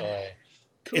potentially.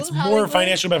 It's more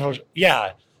financially beneficial.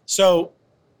 Yeah. So,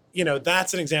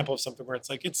 that's an example of something where it's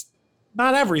like, it's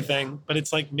not everything, but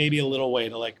it's like maybe a little way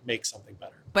to like make something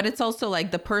better. But it's also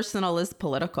like the personal is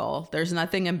political. There's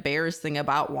nothing embarrassing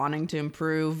about wanting to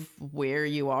improve where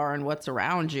you are and what's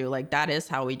around you. Like that is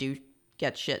how we do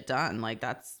get shit done. Like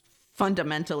that's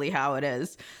fundamentally how it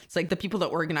is. It's like the people that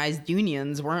organized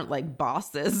unions weren't like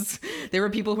bosses. There were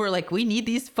people who were like, we need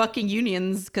these fucking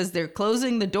unions because they're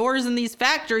closing the doors in these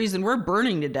factories and we're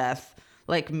burning to death.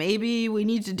 Like maybe we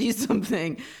need to do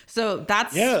something. So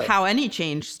that's how any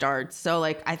change starts. So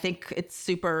like, I think it's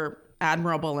super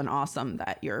admirable and awesome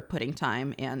that you're putting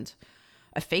time and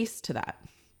a face to that.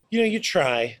 You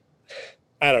try.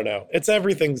 I don't know. It's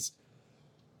everything's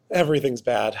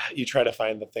bad. You try to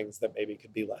find the things that maybe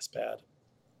could be less bad.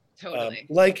 Totally.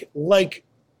 Like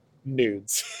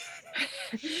nudes.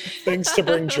 Things to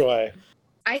bring joy.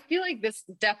 I feel like this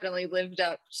definitely lived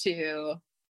up to,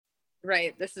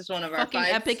 right? This is one of our fucking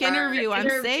epic interview. I'm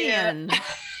saying.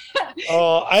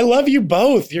 Oh, I love you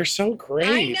both. You're so great.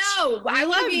 I know. I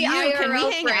love you. IRL Can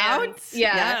we hang out?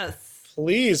 Yeah. Yes.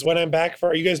 Please, when I'm back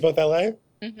are you guys both LA?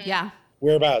 Mm-hmm. Yeah.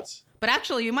 Whereabouts? But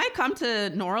actually, you might come to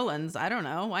New Orleans. I don't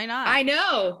know. Why not? I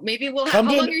know. Maybe we'll have,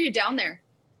 how long are you down there?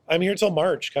 I'm here till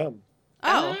March. Come.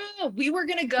 Oh, we were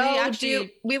going to go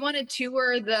we want to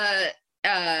tour the,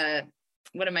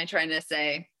 what am I trying to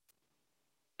say?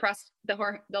 The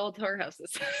old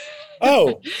whorehouses.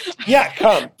 Oh, yeah,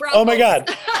 come. Oh my God.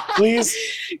 Please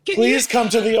come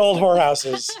to the old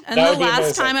whorehouses. And the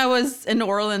last time I was in New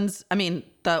Orleans, I mean,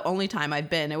 the only time I've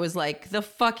been, it was like the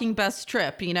fucking best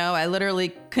trip. I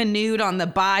literally canoed on the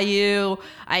bayou.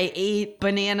 I ate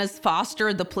Bananas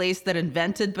Foster, the place that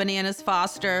invented Bananas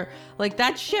Foster. Like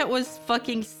that shit was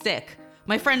fucking sick.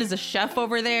 My friend is a chef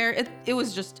over there. It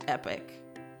was just epic.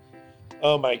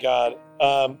 Oh my God.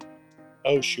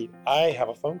 Oh shoot, I have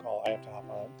a phone call I have to hop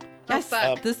on. Yes,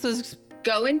 this was...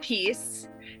 Go in peace.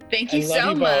 Thank you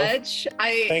so much.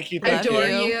 Thank you. I adore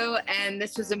you, and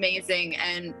this was amazing,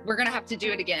 and we're going to have to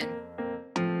do it again.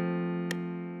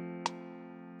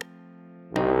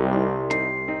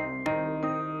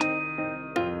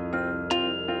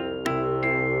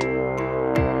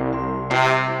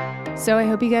 So I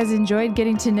hope you guys enjoyed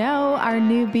getting to know our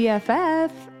new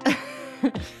BFF.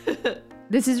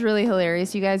 This is really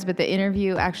hilarious, you guys, but the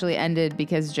interview actually ended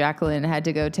because Jacqueline had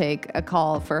to go take a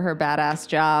call for her badass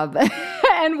job.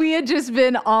 And we had just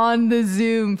been on the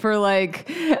Zoom for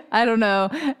like, I don't know,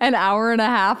 an hour and a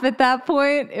half at that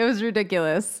point. It was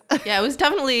ridiculous. Yeah, it was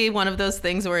definitely one of those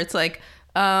things where it's like,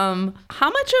 how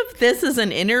much of this is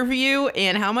an interview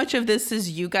and how much of this is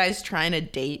you guys trying to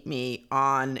date me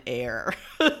on air?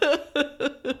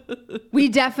 We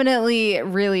definitely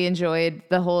really enjoyed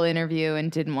the whole interview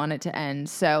and didn't want it to end.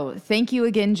 So thank you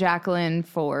again, Jacqueline,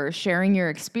 for sharing your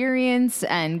experience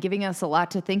and giving us a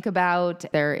lot to think about.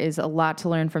 There is a lot to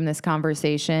learn from this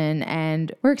conversation,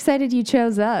 and we're excited you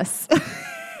chose us.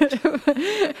 You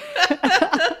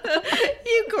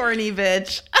corny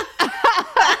bitch.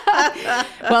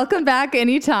 Welcome back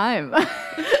anytime.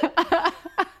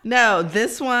 No,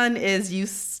 this one is you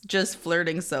just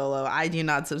flirting solo. I do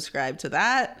not subscribe to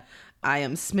that. I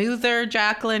am smoother,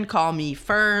 Jacqueline. Call me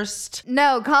first.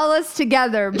 No, call us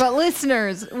together. But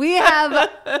listeners, we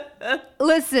got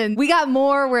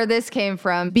more where this came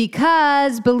from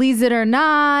because, believe it or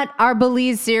not, our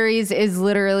Belize series is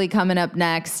literally coming up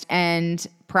next. And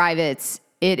privates,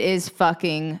 it is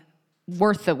fucking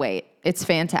worth the wait. It's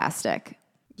fantastic.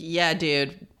 Yeah,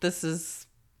 dude. This is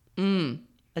a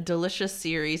delicious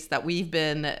series that we've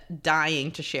been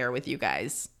dying to share with you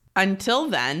guys. Until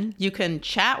then, you can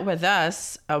chat with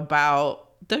us about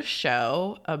the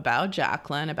show, about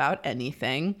Jacqueline, about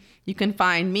anything. You can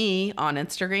find me on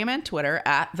Instagram and Twitter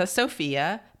at The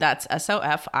Sophia. That's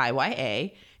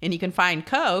SOFIYA. And you can find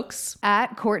Cokes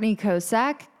at Courtney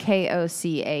Kosak,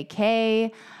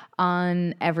 KOCAK,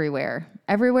 on everywhere.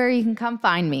 Everywhere you can come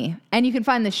find me. And you can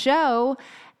find the show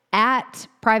at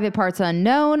Private Parts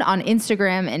Unknown on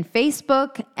Instagram and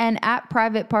Facebook, and at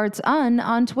Private Parts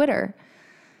on Twitter.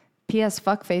 P.S.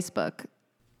 Fuck Facebook.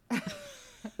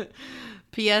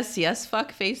 P.S. Yes,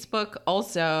 fuck Facebook.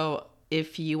 Also,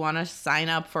 if you want to sign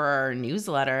up for our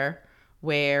newsletter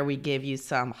where we give you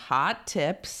some hot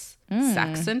tips,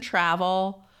 sex and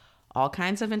travel, all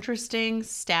kinds of interesting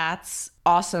stats,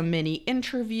 awesome mini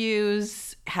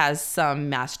interviews, has some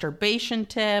masturbation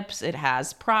tips, it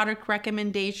has product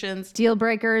recommendations, deal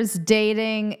breakers,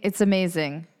 dating. It's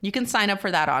amazing. You can sign up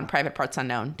for that on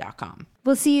privatepartsunknown.com.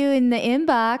 We'll see you in the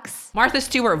inbox. Martha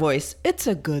Stewart voice. It's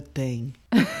a good thing.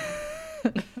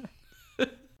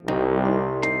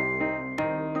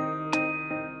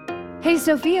 Hey,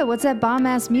 Sophia, what's that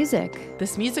bomb-ass music?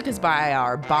 This music is by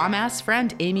our bomb-ass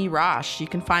friend, Amy Rosh. You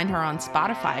can find her on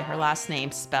Spotify. Her last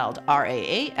name spelled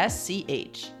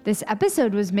R-A-A-S-C-H. This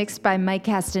episode was mixed by Mike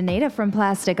Castaneda from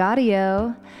Plastic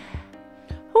Audio.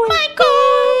 Michael,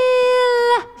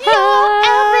 you're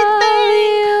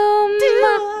everything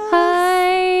to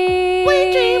us.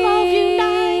 We dream of you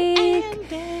night and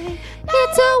day.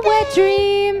 It's a wet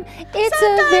dream. It's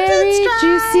a very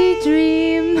juicy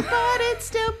dream. But it's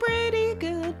still pretty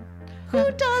good.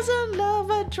 Who doesn't love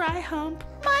a dry hump?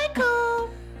 Michael.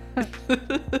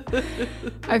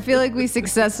 I feel like we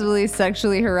successfully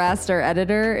sexually harassed our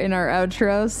editor in our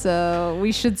outro, so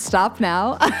we should stop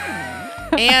now.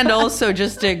 And also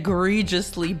just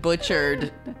egregiously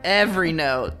butchered every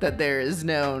note that there is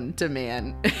known to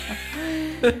man.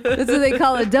 That's what they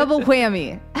call a double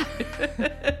whammy.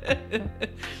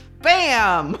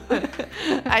 Bam!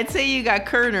 I'd say you got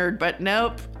cornered, but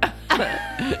nope.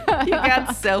 You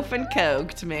got self and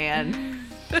coked, man.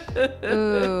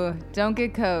 Ooh, don't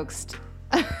get coaxed.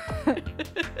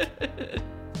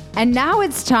 And now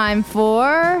it's time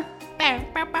for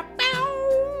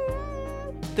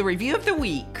the review of the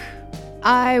week.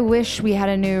 I wish we had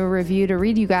a new review to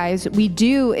read, you guys. We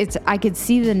do. I could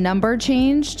see the number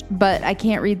changed, but I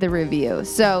can't read the review.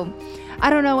 So I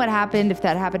don't know what happened, if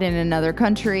that happened in another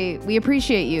country. We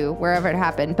appreciate you wherever it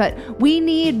happened, but we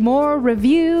need more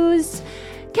reviews.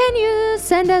 Can you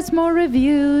send us more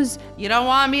reviews? You don't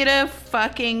want me to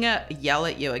fucking yell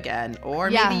at you again. Or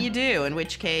maybe you do, in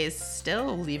which case,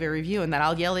 still leave a review and then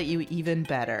I'll yell at you even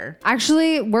better.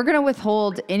 Actually, we're going to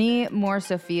withhold any more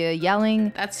Sophia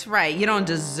yelling. That's right. You don't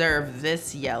deserve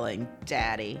this yelling,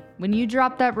 Daddy. When you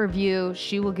drop that review,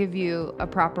 she will give you a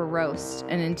proper roast.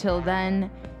 And until then,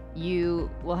 you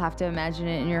will have to imagine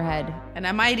it in your head. And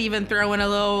I might even throw in a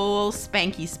little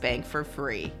spanky spank for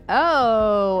free.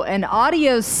 Oh, an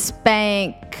audio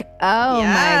spank. Oh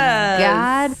yes. My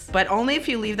God. But only if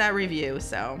you leave that review,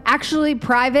 so. Actually,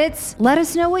 privates, let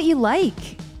us know what you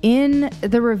like in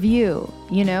the review.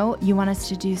 You know, you want us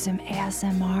to do some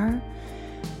ASMR?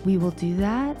 We will do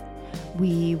that.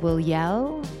 We will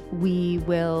yell. We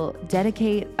will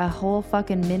dedicate a whole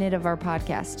fucking minute of our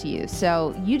podcast to you.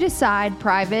 So you decide,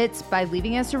 privates, by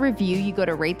leaving us a review. You go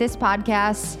to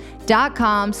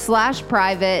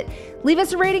ratethispodcast.com/private. Leave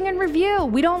us a rating and review.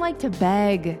 We don't like to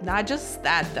beg. Not just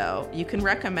that, though. You can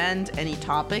recommend any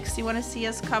topics you want to see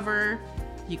us cover.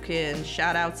 You can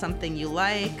shout out something you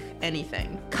like,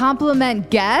 anything. Compliment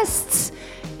guests.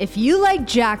 If you like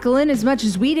Jacqueline as much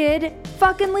as we did,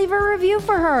 fucking leave a review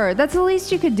for her. That's the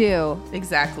least you could do.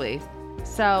 Exactly.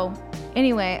 So,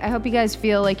 anyway, I hope you guys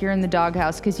feel like you're in the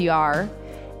doghouse, because you are.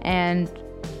 And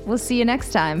we'll see you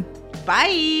next time.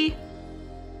 Bye.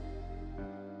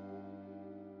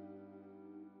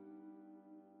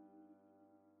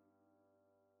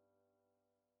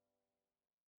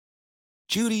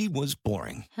 Judy was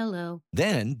boring. Hello.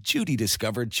 Then Judy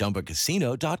discovered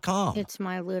ChumbaCasino.com. It's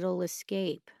my little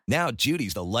escape. Now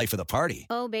Judy's the life of the party.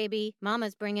 Oh, baby,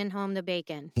 mama's bringing home the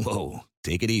bacon. Whoa,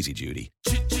 take it easy, Judy.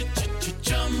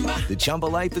 The Chumba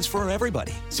life is for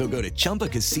everybody. So go to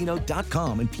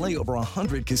ChumbaCasino.com and play over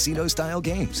 100 casino-style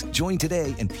games. Join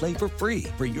today and play for free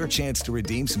for your chance to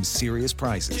redeem some serious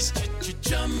prizes.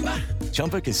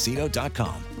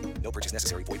 ChumbaCasino.com. No purchase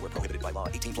necessary. Void where prohibited by law.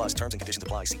 18+ terms and conditions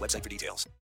apply. See website for details.